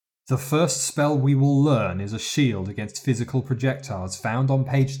 The first spell we will learn is a shield against physical projectiles found on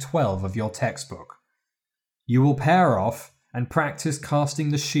page 12 of your textbook. You will pair off and practice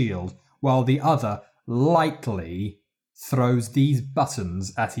casting the shield while the other lightly throws these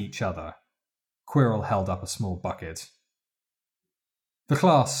buttons at each other. Quirrell held up a small bucket. The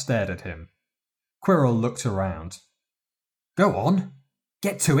class stared at him. Quirrell looked around. Go on,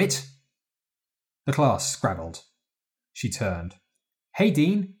 get to it. The class scrabbled. She turned. Hey,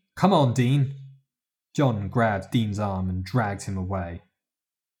 Dean. Come on, Dean. John grabbed Dean's arm and dragged him away.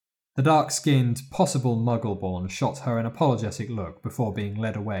 The dark-skinned, possible Muggle-born shot her an apologetic look before being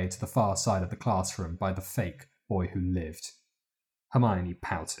led away to the far side of the classroom by the fake boy who lived. Hermione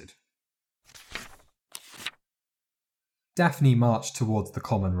pouted. Daphne marched towards the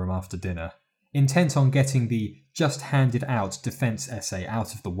common room after dinner, intent on getting the just-handed-out defense essay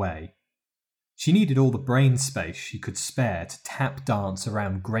out of the way. She needed all the brain space she could spare to tap dance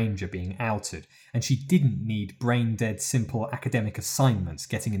around Granger being outed, and she didn't need brain-dead simple academic assignments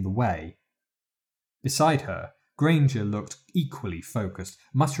getting in the way. Beside her, Granger looked equally focused,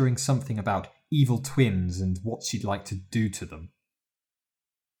 muttering something about evil twins and what she'd like to do to them.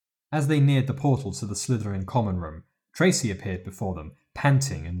 As they neared the portal to the Slytherin common room, Tracy appeared before them,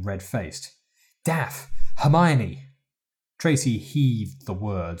 panting and red-faced. "Daff! Hermione!" Tracy heaved the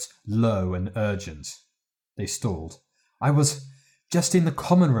words, low and urgent. They stalled. "I was just in the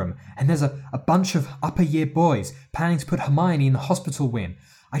common room, and there's a bunch of upper-year boys planning to put Hermione in the hospital wing.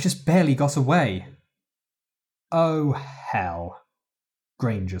 I just barely got away." "Oh, hell."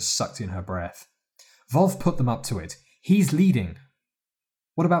 Granger sucked in her breath. "Volf put them up to it. He's leading."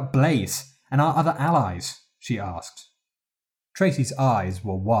 "What about Blaise and our other allies?" she asked. Tracy's eyes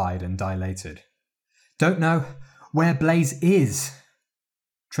were wide and dilated. "Don't know where Blaise is."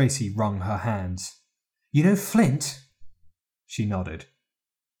 Tracy wrung her hands. "You know Flint?" She nodded.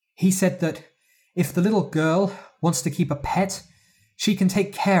 "He said that if the little girl wants to keep a pet, she can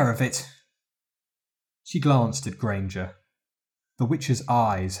take care of it." She glanced at Granger. The witch's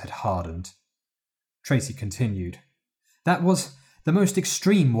eyes had hardened. Tracy continued. "That was the most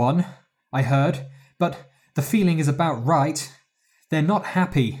extreme one, I heard, but the feeling is about right. They're not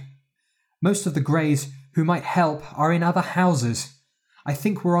happy. Most of the Greys who might help are in other houses. I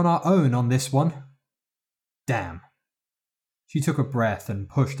think we're on our own on this one." "Damn." She took a breath and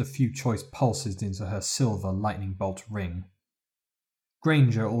pushed a few choice pulses into her silver lightning bolt ring.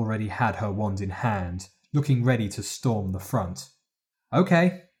 Granger already had her wand in hand, looking ready to storm the front.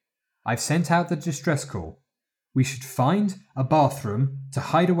 "Okay, I've sent out the distress call. We should find a bathroom to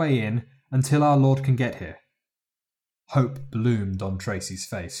hide away in until our Lord can get here." Hope bloomed on Tracy's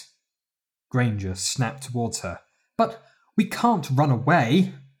face. Granger snapped towards her. "But we can't run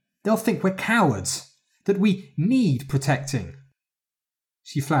away. They'll think we're cowards, that we need protecting."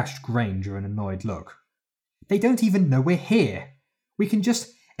 She flashed Granger an annoyed look. "They don't even know we're here. We can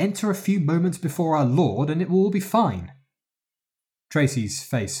just enter a few moments before our Lord and it will all be fine." Tracy's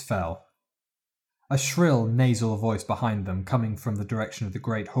face fell. A shrill nasal voice behind them, coming from the direction of the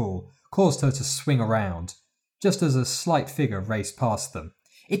Great Hall, caused her to swing around, just as a slight figure raced past them.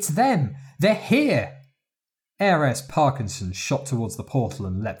 "It's them! They're here!" Heiress Parkinson shot towards the portal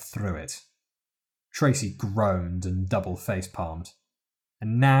and leapt through it. Tracy groaned and double face-palmed.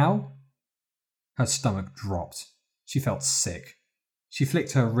 "And now?" Her stomach dropped. She felt sick. She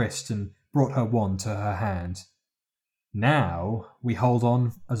flicked her wrist and brought her wand to her hand. "Now we hold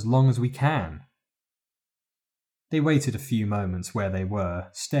on as long as we can." They waited a few moments where they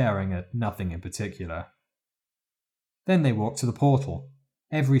were, staring at nothing in particular. Then they walked to the portal,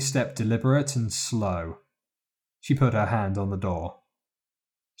 every step deliberate and slow. She put her hand on the door.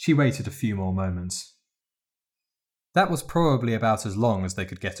 She waited a few more moments. That was probably about as long as they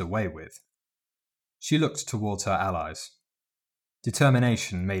could get away with. She looked towards her allies.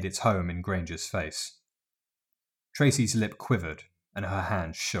 Determination made its home in Granger's face. Tracy's lip quivered and her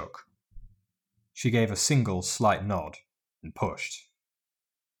hand shook. She gave a single slight nod and pushed.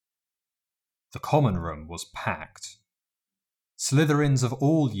 The common room was packed. Slytherins of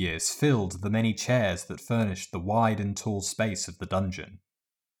all years filled the many chairs that furnished the wide and tall space of the dungeon.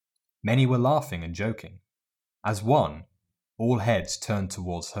 Many were laughing and joking. As one, all heads turned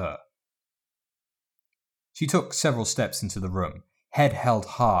towards her. She took several steps into the room, head held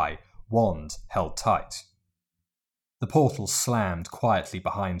high, wand held tight. The portal slammed quietly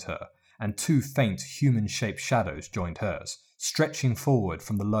behind her, and two faint human-shaped shadows joined hers, stretching forward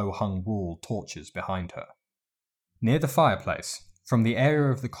from the low-hung wall torches behind her. Near the fireplace, from the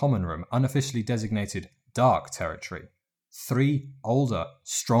area of the common room unofficially designated dark territory, 3 older,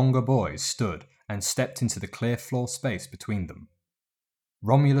 stronger boys stood and stepped into the clear floor space between them.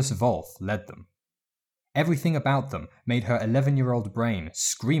 Romulus Volf led them. Everything about them made her 11-year-old brain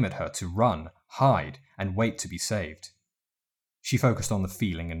scream at her to run, hide, and wait to be saved. She focused on the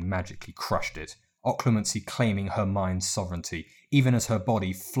feeling and magically crushed it, occlumency claiming her mind's sovereignty, even as her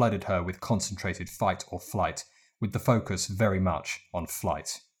body flooded her with concentrated fight or flight, with the focus very much on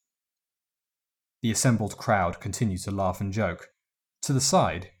flight. The assembled crowd continued to laugh and joke. To the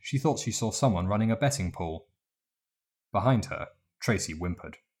side, she thought she saw someone running a betting pool. Behind her, Tracy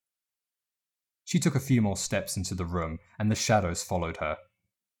whimpered. She took a few more steps into the room, and the shadows followed her.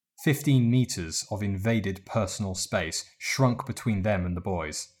 15 meters of invaded personal space shrunk between them and the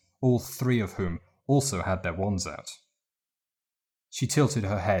boys, all 3 of whom also had their wands out. She tilted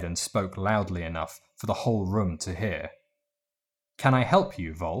her head and spoke loudly enough for the whole room to hear. "Can I help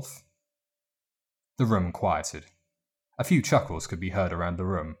you, Volf?" The room quieted. A few chuckles could be heard around the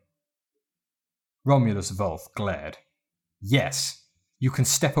room. Romulus Volf glared. "Yes, you can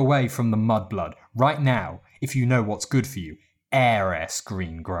step away from the mudblood right now if you know what's good for you, heiress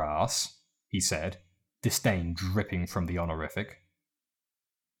Greengrass," he said, disdain dripping from the honorific.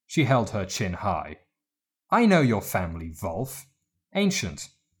 She held her chin high. "I know your family, Volf. Ancient.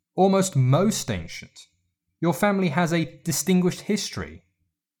 Almost most ancient. Your family has a distinguished history.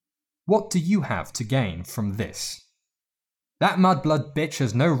 What do you have to gain from this? That mudblood bitch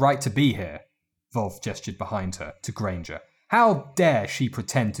has no right to be here, Volf gestured behind her to Granger. How dare she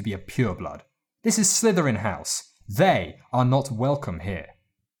pretend to be a pureblood? This is Slytherin House. They are not welcome here.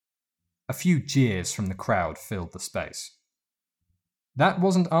 A few jeers from the crowd filled the space. That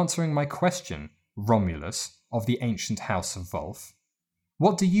wasn't answering my question, Romulus, of the ancient House of Volf.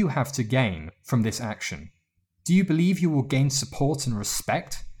 What do you have to gain from this action? Do you believe you will gain support and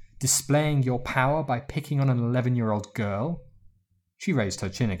respect, displaying your power by picking on an 11-year-old girl? She raised her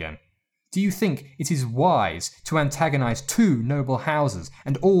chin again. Do you think it is wise to antagonize two noble houses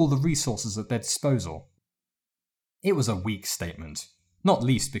and all the resources at their disposal? It was a weak statement, not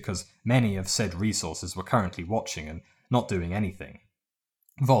least because many of said resources were currently watching and not doing anything.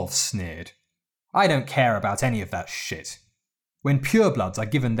 Volf sneered. I don't care about any of that shit. When purebloods are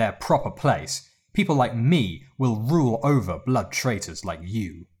given their proper place, people like me will rule over blood traitors like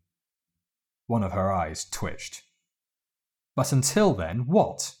you. One of her eyes twitched. But until then,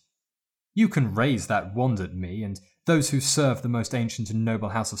 what? You can raise that wand at me and those who serve the most ancient and noble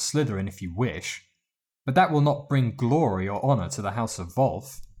house of Slytherin if you wish, but that will not bring glory or honour to the House of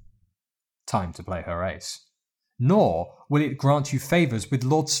Volf. Time to play her ace. Nor will it grant you favours with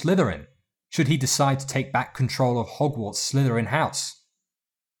Lord Slytherin, should he decide to take back control of Hogwarts Slytherin House.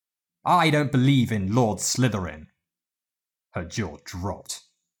 I don't believe in Lord Slytherin. Her jaw dropped.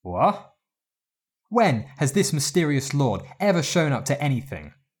 What? When has this mysterious lord ever shown up to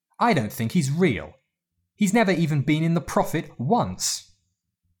anything? I don't think he's real. He's never even been in the Prophet once.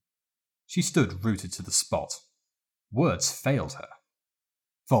 She stood rooted to the spot. Words failed her.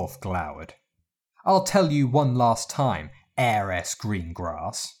 Volf glowered. I'll tell you one last time, heiress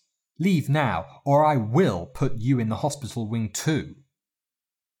Greengrass. Leave now, or I will put you in the hospital wing too.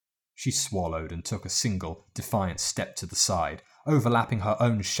 She swallowed and took a single, defiant step to the side, overlapping her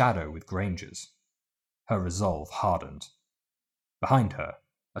own shadow with Granger's. Her resolve hardened. Behind her,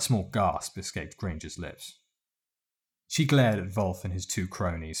 a small gasp escaped Granger's lips. She glared at Volf and his two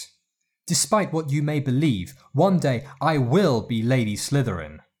cronies. Despite what you may believe, one day I will be Lady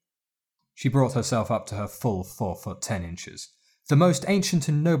Slytherin. She brought herself up to her full 4'10". The most ancient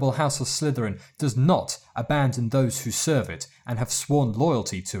and noble house of Slytherin does not abandon those who serve it and have sworn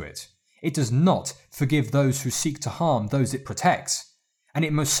loyalty to it. It does not forgive those who seek to harm those it protects. And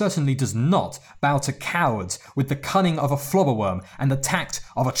it most certainly does not bow to cowards with the cunning of a flobberworm and the tact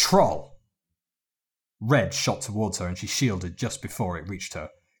of a troll. Red shot towards her and she shielded just before it reached her.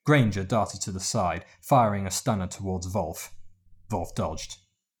 Granger darted to the side, firing a stunner towards Volf. Volf dodged.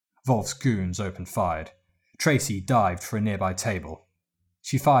 Volf's goons opened fire. Tracy dived for a nearby table.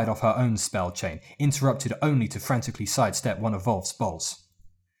 She fired off her own spell chain, interrupted only to frantically sidestep one of Volf's bolts.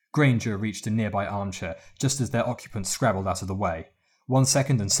 Granger reached a nearby armchair just as their occupants scrabbled out of the way. 1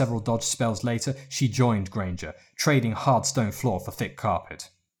 second and several dodged spells later, she joined Granger, trading hard stone floor for thick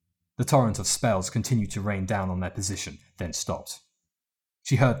carpet. The torrent of spells continued to rain down on their position, then stopped.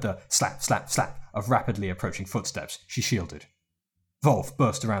 She heard the slap, slap, slap of rapidly approaching footsteps. She shielded. Volf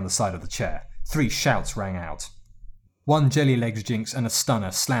burst around the side of the chair. 3 shouts rang out. 1 jelly-legged jinx and a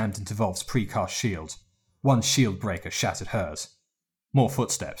stunner slammed into Volf's precast shield. 1 shield breaker shattered hers. More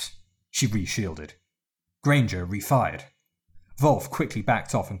footsteps. She re-shielded. Granger refired. Volf quickly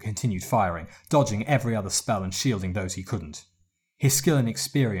backed off and continued firing, dodging every other spell and shielding those he couldn't. His skill and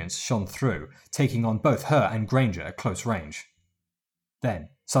experience shone through, taking on both her and Granger at close range. Then,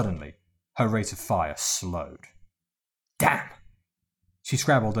 suddenly, her rate of fire slowed. Damn! She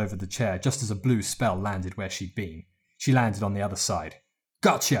scrabbled over the chair just as a blue spell landed where she'd been. She landed on the other side.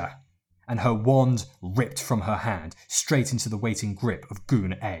 Gotcha! And her wand ripped from her hand, straight into the waiting grip of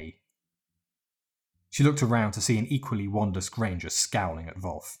Goon A. She looked around to see an equally wandless Granger scowling at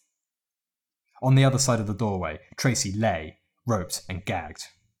Volf. On the other side of the doorway, Tracy lay, roped and gagged.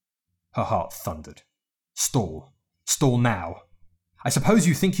 Her heart thundered. Stall. Stall now. I suppose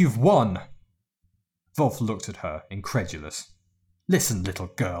you think you've won! Volf looked at her, incredulous. Listen, little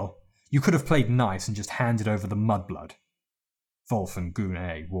girl. You could have played nice and just handed over the mudblood. Volf and Goon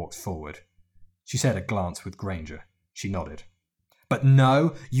A walked forward. She shared a glance with Granger. She nodded. But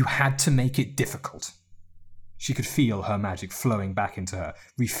no, you had to make it difficult. She could feel her magic flowing back into her,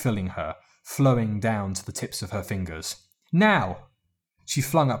 refilling her, flowing down to the tips of her fingers. Now! She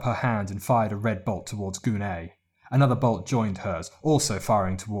flung up her hand and fired a red bolt towards Goon A. Another bolt joined hers, also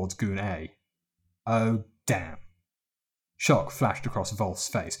firing towards Goon A. Oh, damn. Shock flashed across Volf's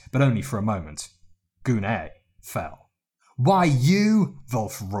face, but only for a moment. Goon A fell. Why you?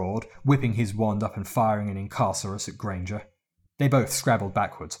 Volf roared, whipping his wand up and firing an Incarcerus at Granger. They both scrabbled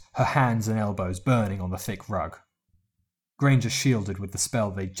backwards, her hands and elbows burning on the thick rug. Granger shielded with the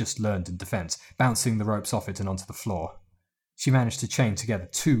spell they'd just learned in defense, bouncing the ropes off it and onto the floor. She managed to chain together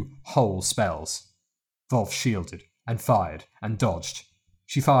 2 whole spells. Volf shielded, and fired, and dodged.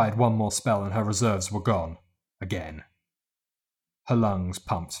 She fired one more spell and her reserves were gone. Again. Her lungs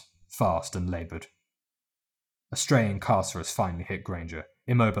pumped, fast and laboured. A straying Carcerus finally hit Granger,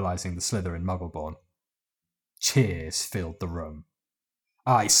 immobilising the Slytherin Muggleborn. Cheers filled the room.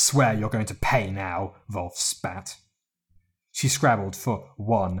 "I swear you're going to pay now," Volf spat. She scrabbled for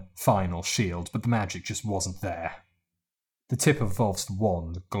one final shield, but the magic just wasn't there. The tip of Volf's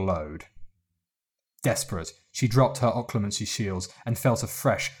wand glowed. Desperate, she dropped her occlumency shields and felt a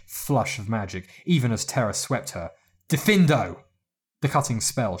fresh flush of magic, even as terror swept her. "Diffindo!" The cutting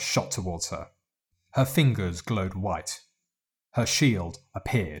spell shot towards her. Her fingers glowed white. Her shield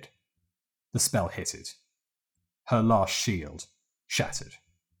appeared. The spell hit it. Her last shield shattered.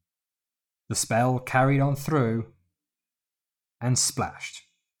 The spell carried on through and splashed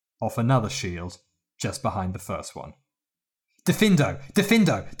off another shield just behind the first one. "Diffindo!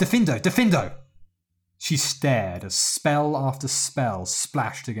 Diffindo! Diffindo! Diffindo!" She stared as spell after spell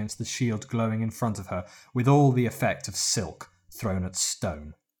splashed against the shield glowing in front of her, with all the effect of silk thrown at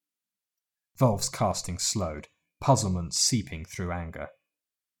stone. Volf's casting slowed, puzzlement seeping through anger.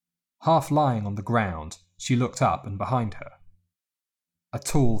 Half lying on the ground, she looked up and behind her. A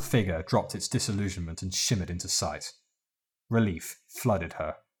tall figure dropped its disillusionment and shimmered into sight. Relief flooded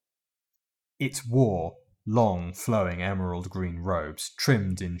her. It wore long, flowing emerald green robes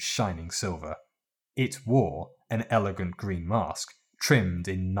trimmed in shining silver. It wore an elegant green mask trimmed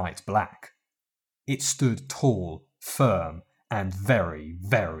in night black. It stood tall, firm, and very,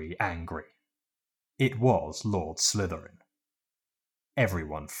 very angry. It was Lord Slytherin.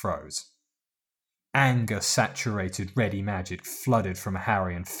 Everyone froze. Anger-saturated ready magic flooded from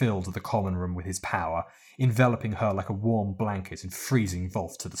Harry and filled the common room with his power, enveloping her like a warm blanket and freezing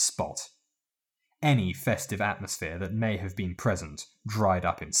Volf to the spot. Any festive atmosphere that may have been present dried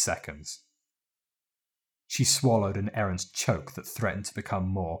up in seconds. She swallowed an errant choke that threatened to become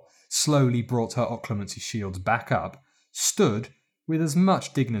more, slowly brought her occlumency shields back up, stood, with as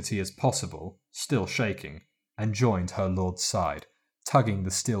much dignity as possible, still shaking, and joined her lord's side, tugging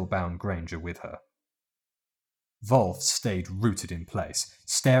the still-bound Granger with her. Volf stayed rooted in place,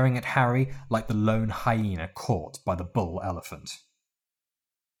 staring at Harry like the lone hyena caught by the bull elephant.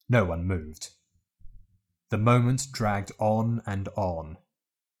 No one moved. The moment dragged on and on.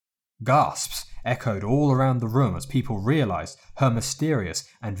 Gasps echoed all around the room as people realised her mysterious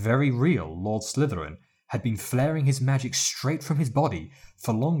and very real Lord Slytherin had been flaring his magic straight from his body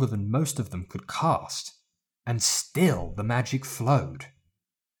for longer than most of them could cast, and still the magic flowed.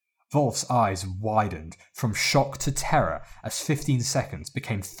 Volf's eyes widened from shock to terror as 15 seconds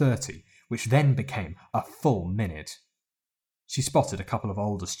became 30, which then became a full minute. She spotted a couple of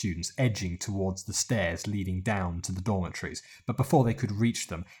older students edging towards the stairs leading down to the dormitories, but before they could reach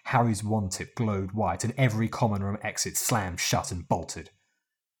them, Harry's wand tip glowed white and every common room exit slammed shut and bolted.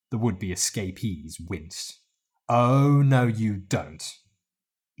 The would-be escapees winced. "Oh, no you don't."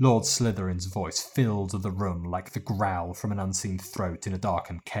 Lord Slytherin's voice filled the room like the growl from an unseen throat in a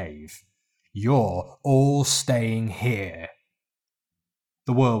darkened cave. "You're all staying here."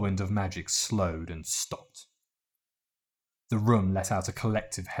 The whirlwind of magic slowed and stopped. The room let out a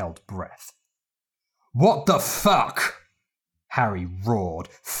collective held breath. "What the fuck?" Harry roared,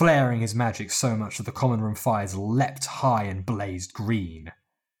 flaring his magic so much that the common room fires leapt high and blazed green.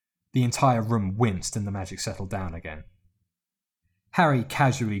 The entire room winced and the magic settled down again. Harry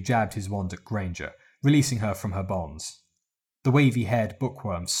casually jabbed his wand at Granger, releasing her from her bonds. The wavy-haired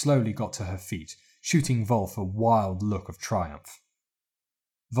bookworm slowly got to her feet, shooting Volf a wild look of triumph.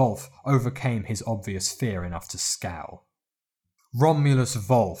 Volf overcame his obvious fear enough to scowl. "Romulus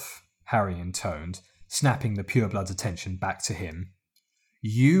Volf," Harry intoned, snapping the pureblood's attention back to him.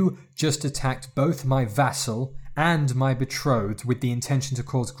 "You just attacked both my vassal and my betrothed with the intention to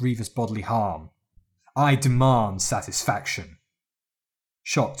cause grievous bodily harm. I demand satisfaction."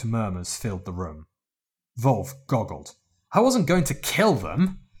 Shocked murmurs filled the room. Volf goggled. "I wasn't going to kill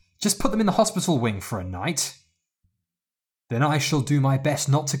them. Just put them in the hospital wing for a night." "Then I shall do my best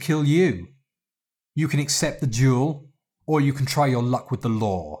not to kill you. You can accept the duel, or you can try your luck with the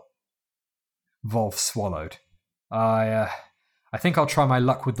law." Volf swallowed. I think I'll try my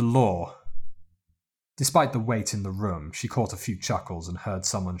luck with the law." Despite the weight in the room, she caught a few chuckles and heard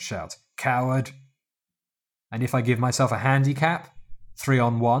someone shout, "Coward!" "And if I give myself a handicap?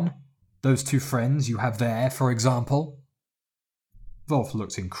 3-on-1? Those 2 friends you have there, for example?" Volf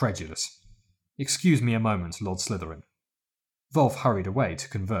looked incredulous. "Excuse me a moment, Lord Slytherin." Volf hurried away to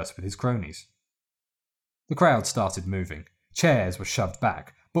converse with his cronies. The crowd started moving. Chairs were shoved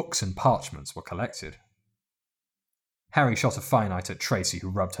back. Books and parchments were collected. Harry shot a finite at Tracy, who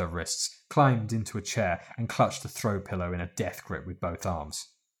rubbed her wrists, climbed into a chair, and clutched the throw pillow in a death grip with both arms.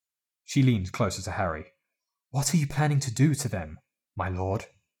 She leaned closer to Harry. "What are you planning to do to them, my lord?"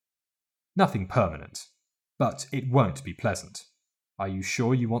 "Nothing permanent, but it won't be pleasant. Are you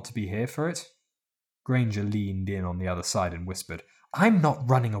sure you want to be here for it?" Granger leaned in on the other side and whispered, "I'm not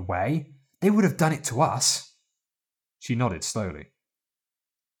running away. They would have done it to us." She nodded slowly.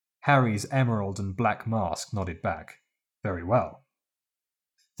 Harry's emerald and black mask nodded back. Very well.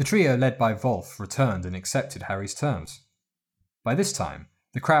 The trio led by Volf returned and accepted Harry's terms. By this time,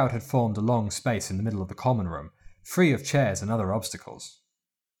 the crowd had formed a long space in the middle of the common room, free of chairs and other obstacles.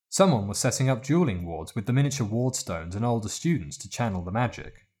 Someone was setting up dueling wards with the miniature wardstones and older students to channel the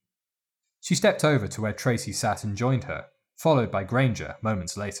magic. She stepped over to where Tracy sat and joined her, followed by Granger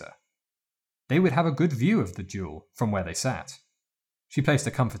moments later. They would have a good view of the duel from where they sat. She placed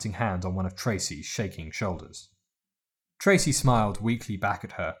a comforting hand on one of Tracy's shaking shoulders. Tracy smiled weakly back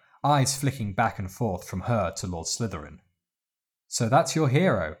at her, eyes flicking back and forth from her to Lord Slytherin. "So that's your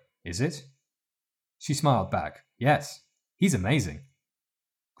hero, is it?" She smiled back. "Yes, he's amazing."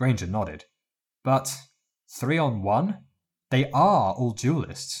 Granger nodded. "But 3-on-1? They are all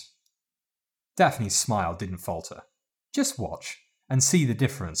duelists." Daphne's smile didn't falter. "Just watch, and see the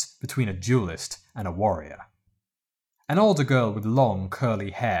difference between a duelist and a warrior." An older girl with long,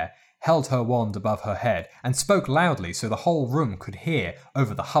 curly hair held her wand above her head and spoke loudly so the whole room could hear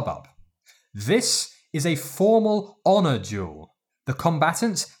over the hubbub. "This is a formal honor duel. The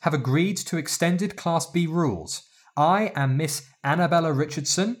combatants have agreed to extended Class B rules. I am Miss Annabella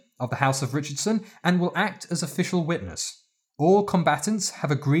Richardson of the House of Richardson and will act as official witness. All combatants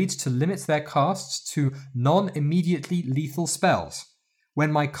have agreed to limit their casts to non-immediately lethal spells.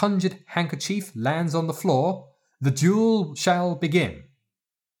 When my conjured handkerchief lands on the floor, the duel shall begin."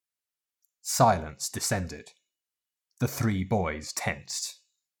 Silence descended. The three boys tensed.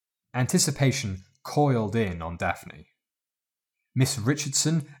 Anticipation coiled in on Daphne. Miss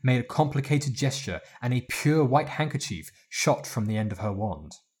Richardson made a complicated gesture, and a pure white handkerchief shot from the end of her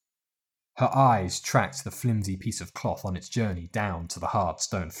wand. Her eyes tracked the flimsy piece of cloth on its journey down to the hard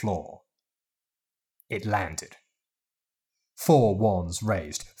stone floor. It landed. 4 wands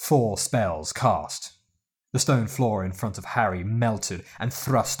raised, 4 spells cast. The stone floor in front of Harry melted and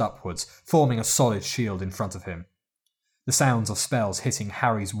thrust upwards, forming a solid shield in front of him. The sounds of spells hitting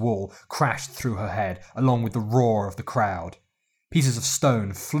Harry's wall crashed through her head, along with the roar of the crowd. Pieces of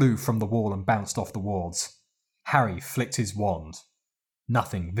stone flew from the wall and bounced off the wards. Harry flicked his wand.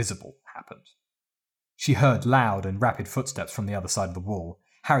 Nothing visible happened. She heard loud and rapid footsteps from the other side of the wall.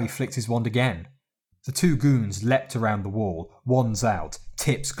 Harry flicked his wand again. The 2 goons leapt around the wall, wands out,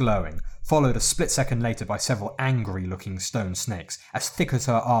 tips glowing, followed a split second later by several angry-looking stone snakes, as thick as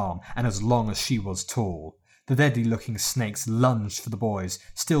her arm and as long as she was tall. The deadly-looking snakes lunged for the boys,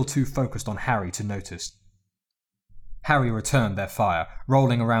 still too focused on Harry to notice. Harry returned their fire,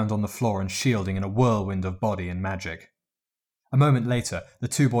 rolling around on the floor and shielding in a whirlwind of body and magic. A moment later, the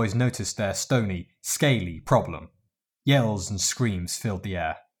 2 boys noticed their stony, scaly problem. Yells and screams filled the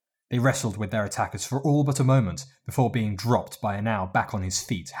air. They wrestled with their attackers for all but a moment before being dropped by a now back on his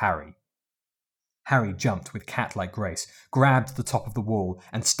feet Harry. Harry jumped with cat-like grace, grabbed the top of the wall,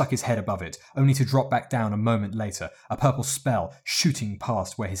 and stuck his head above it, only to drop back down a moment later, a purple spell shooting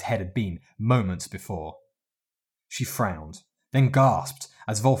past where his head had been moments before. She frowned, then gasped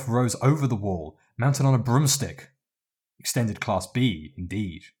as Volf rose over the wall, mounted on a broomstick. Extended Class B,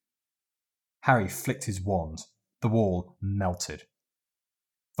 indeed. Harry flicked his wand. The wall melted.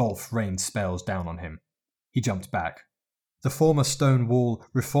 Volf rained spells down on him. He jumped back. The former stone wall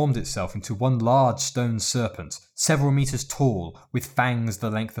reformed itself into one large stone serpent, several meters tall, with fangs the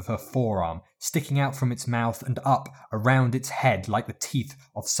length of her forearm, sticking out from its mouth and up around its head like the teeth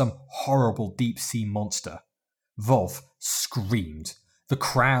of some horrible deep-sea monster. Volf screamed. The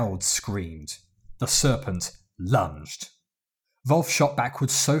crowd screamed. The serpent lunged. Volf shot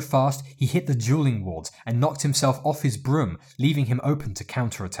backwards so fast he hit the dueling wards and knocked himself off his broom, leaving him open to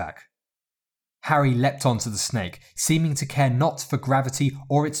counterattack. Harry leapt onto the snake, seeming to care not for gravity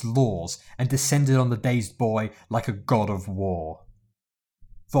or its laws, and descended on the dazed boy like a god of war.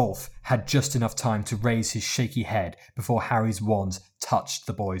 Volf had just enough time to raise his shaky head before Harry's wand touched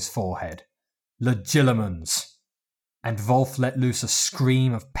the boy's forehead. Legilimens! And Volf let loose a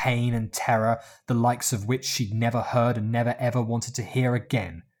scream of pain and terror, the likes of which she'd never heard and never ever wanted to hear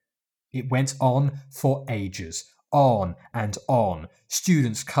again. It went on for ages, on and on.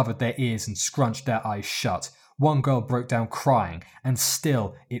 Students covered their ears and scrunched their eyes shut. One girl broke down crying, and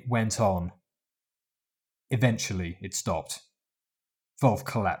still it went on. Eventually, it stopped. Volf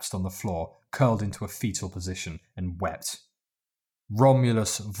collapsed on the floor, curled into a fetal position, and wept.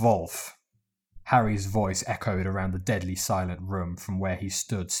 Romulus Volf. Harry's voice echoed around the deadly silent room from where he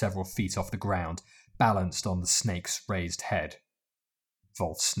stood several feet off the ground, balanced on the snake's raised head.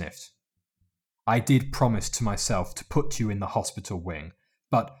 Volf sniffed. I did promise to myself to put you in the hospital wing,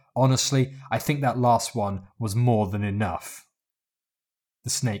 but honestly, I think that last one was more than enough. The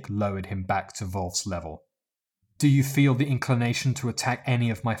snake lowered him back to Volf's level. Do you feel the inclination to attack any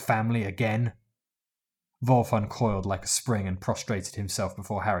of my family again? Volf uncoiled like a spring and prostrated himself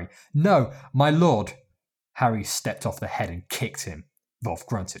before Harry. No, my lord! Harry stepped off the head and kicked him. Volf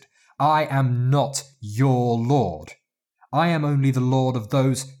grunted. I am not your lord. I am only the lord of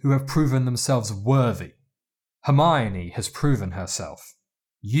those who have proven themselves worthy. Hermione has proven herself.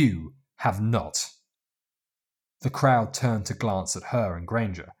 You have not. The crowd turned to glance at her and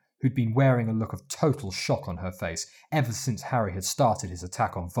Granger, who'd been wearing a look of total shock on her face ever since Harry had started his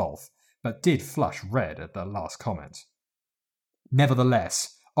attack on Volf, but did flush red at that last comment.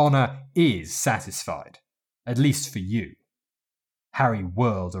 Nevertheless, honour is satisfied, at least for you. Harry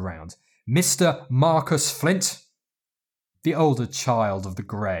whirled around. Mr. Marcus Flint? The older child of the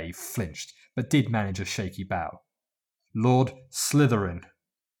Grey flinched, but did manage a shaky bow. Lord Slytherin,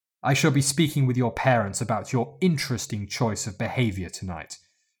 I shall be speaking with your parents about your interesting choice of behaviour tonight.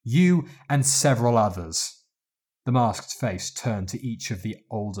 You and several others. The masked face turned to each of the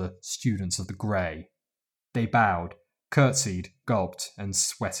older students of the Grey. They bowed, curtsied, gulped, and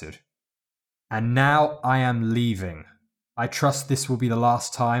sweated. And now I am leaving. I trust this will be the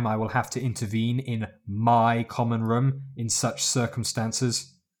last time I will have to intervene in my common room in such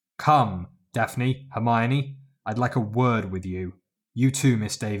circumstances. Come, Daphne, Hermione, I'd like a word with you. You too,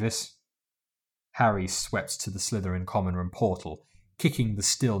 Miss Davis. Harry swept to the Slytherin common room portal, kicking the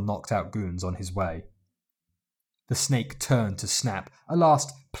still knocked-out goons on his way. The snake turned to snap a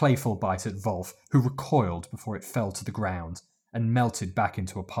last playful bite at Volf, who recoiled before it fell to the ground and melted back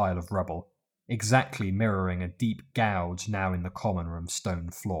into a pile of rubble, exactly mirroring a deep gouge now in the common room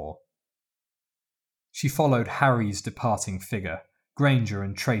stone floor. She followed Harry's departing figure, Granger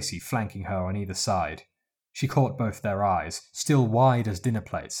and Tracy flanking her on either side. She caught both their eyes, still wide as dinner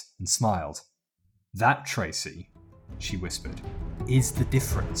plates, and smiled. That, Tracy, she whispered, is the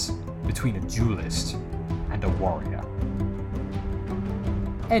difference between a duelist and a warrior.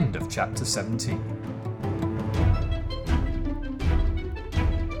 End of chapter 17.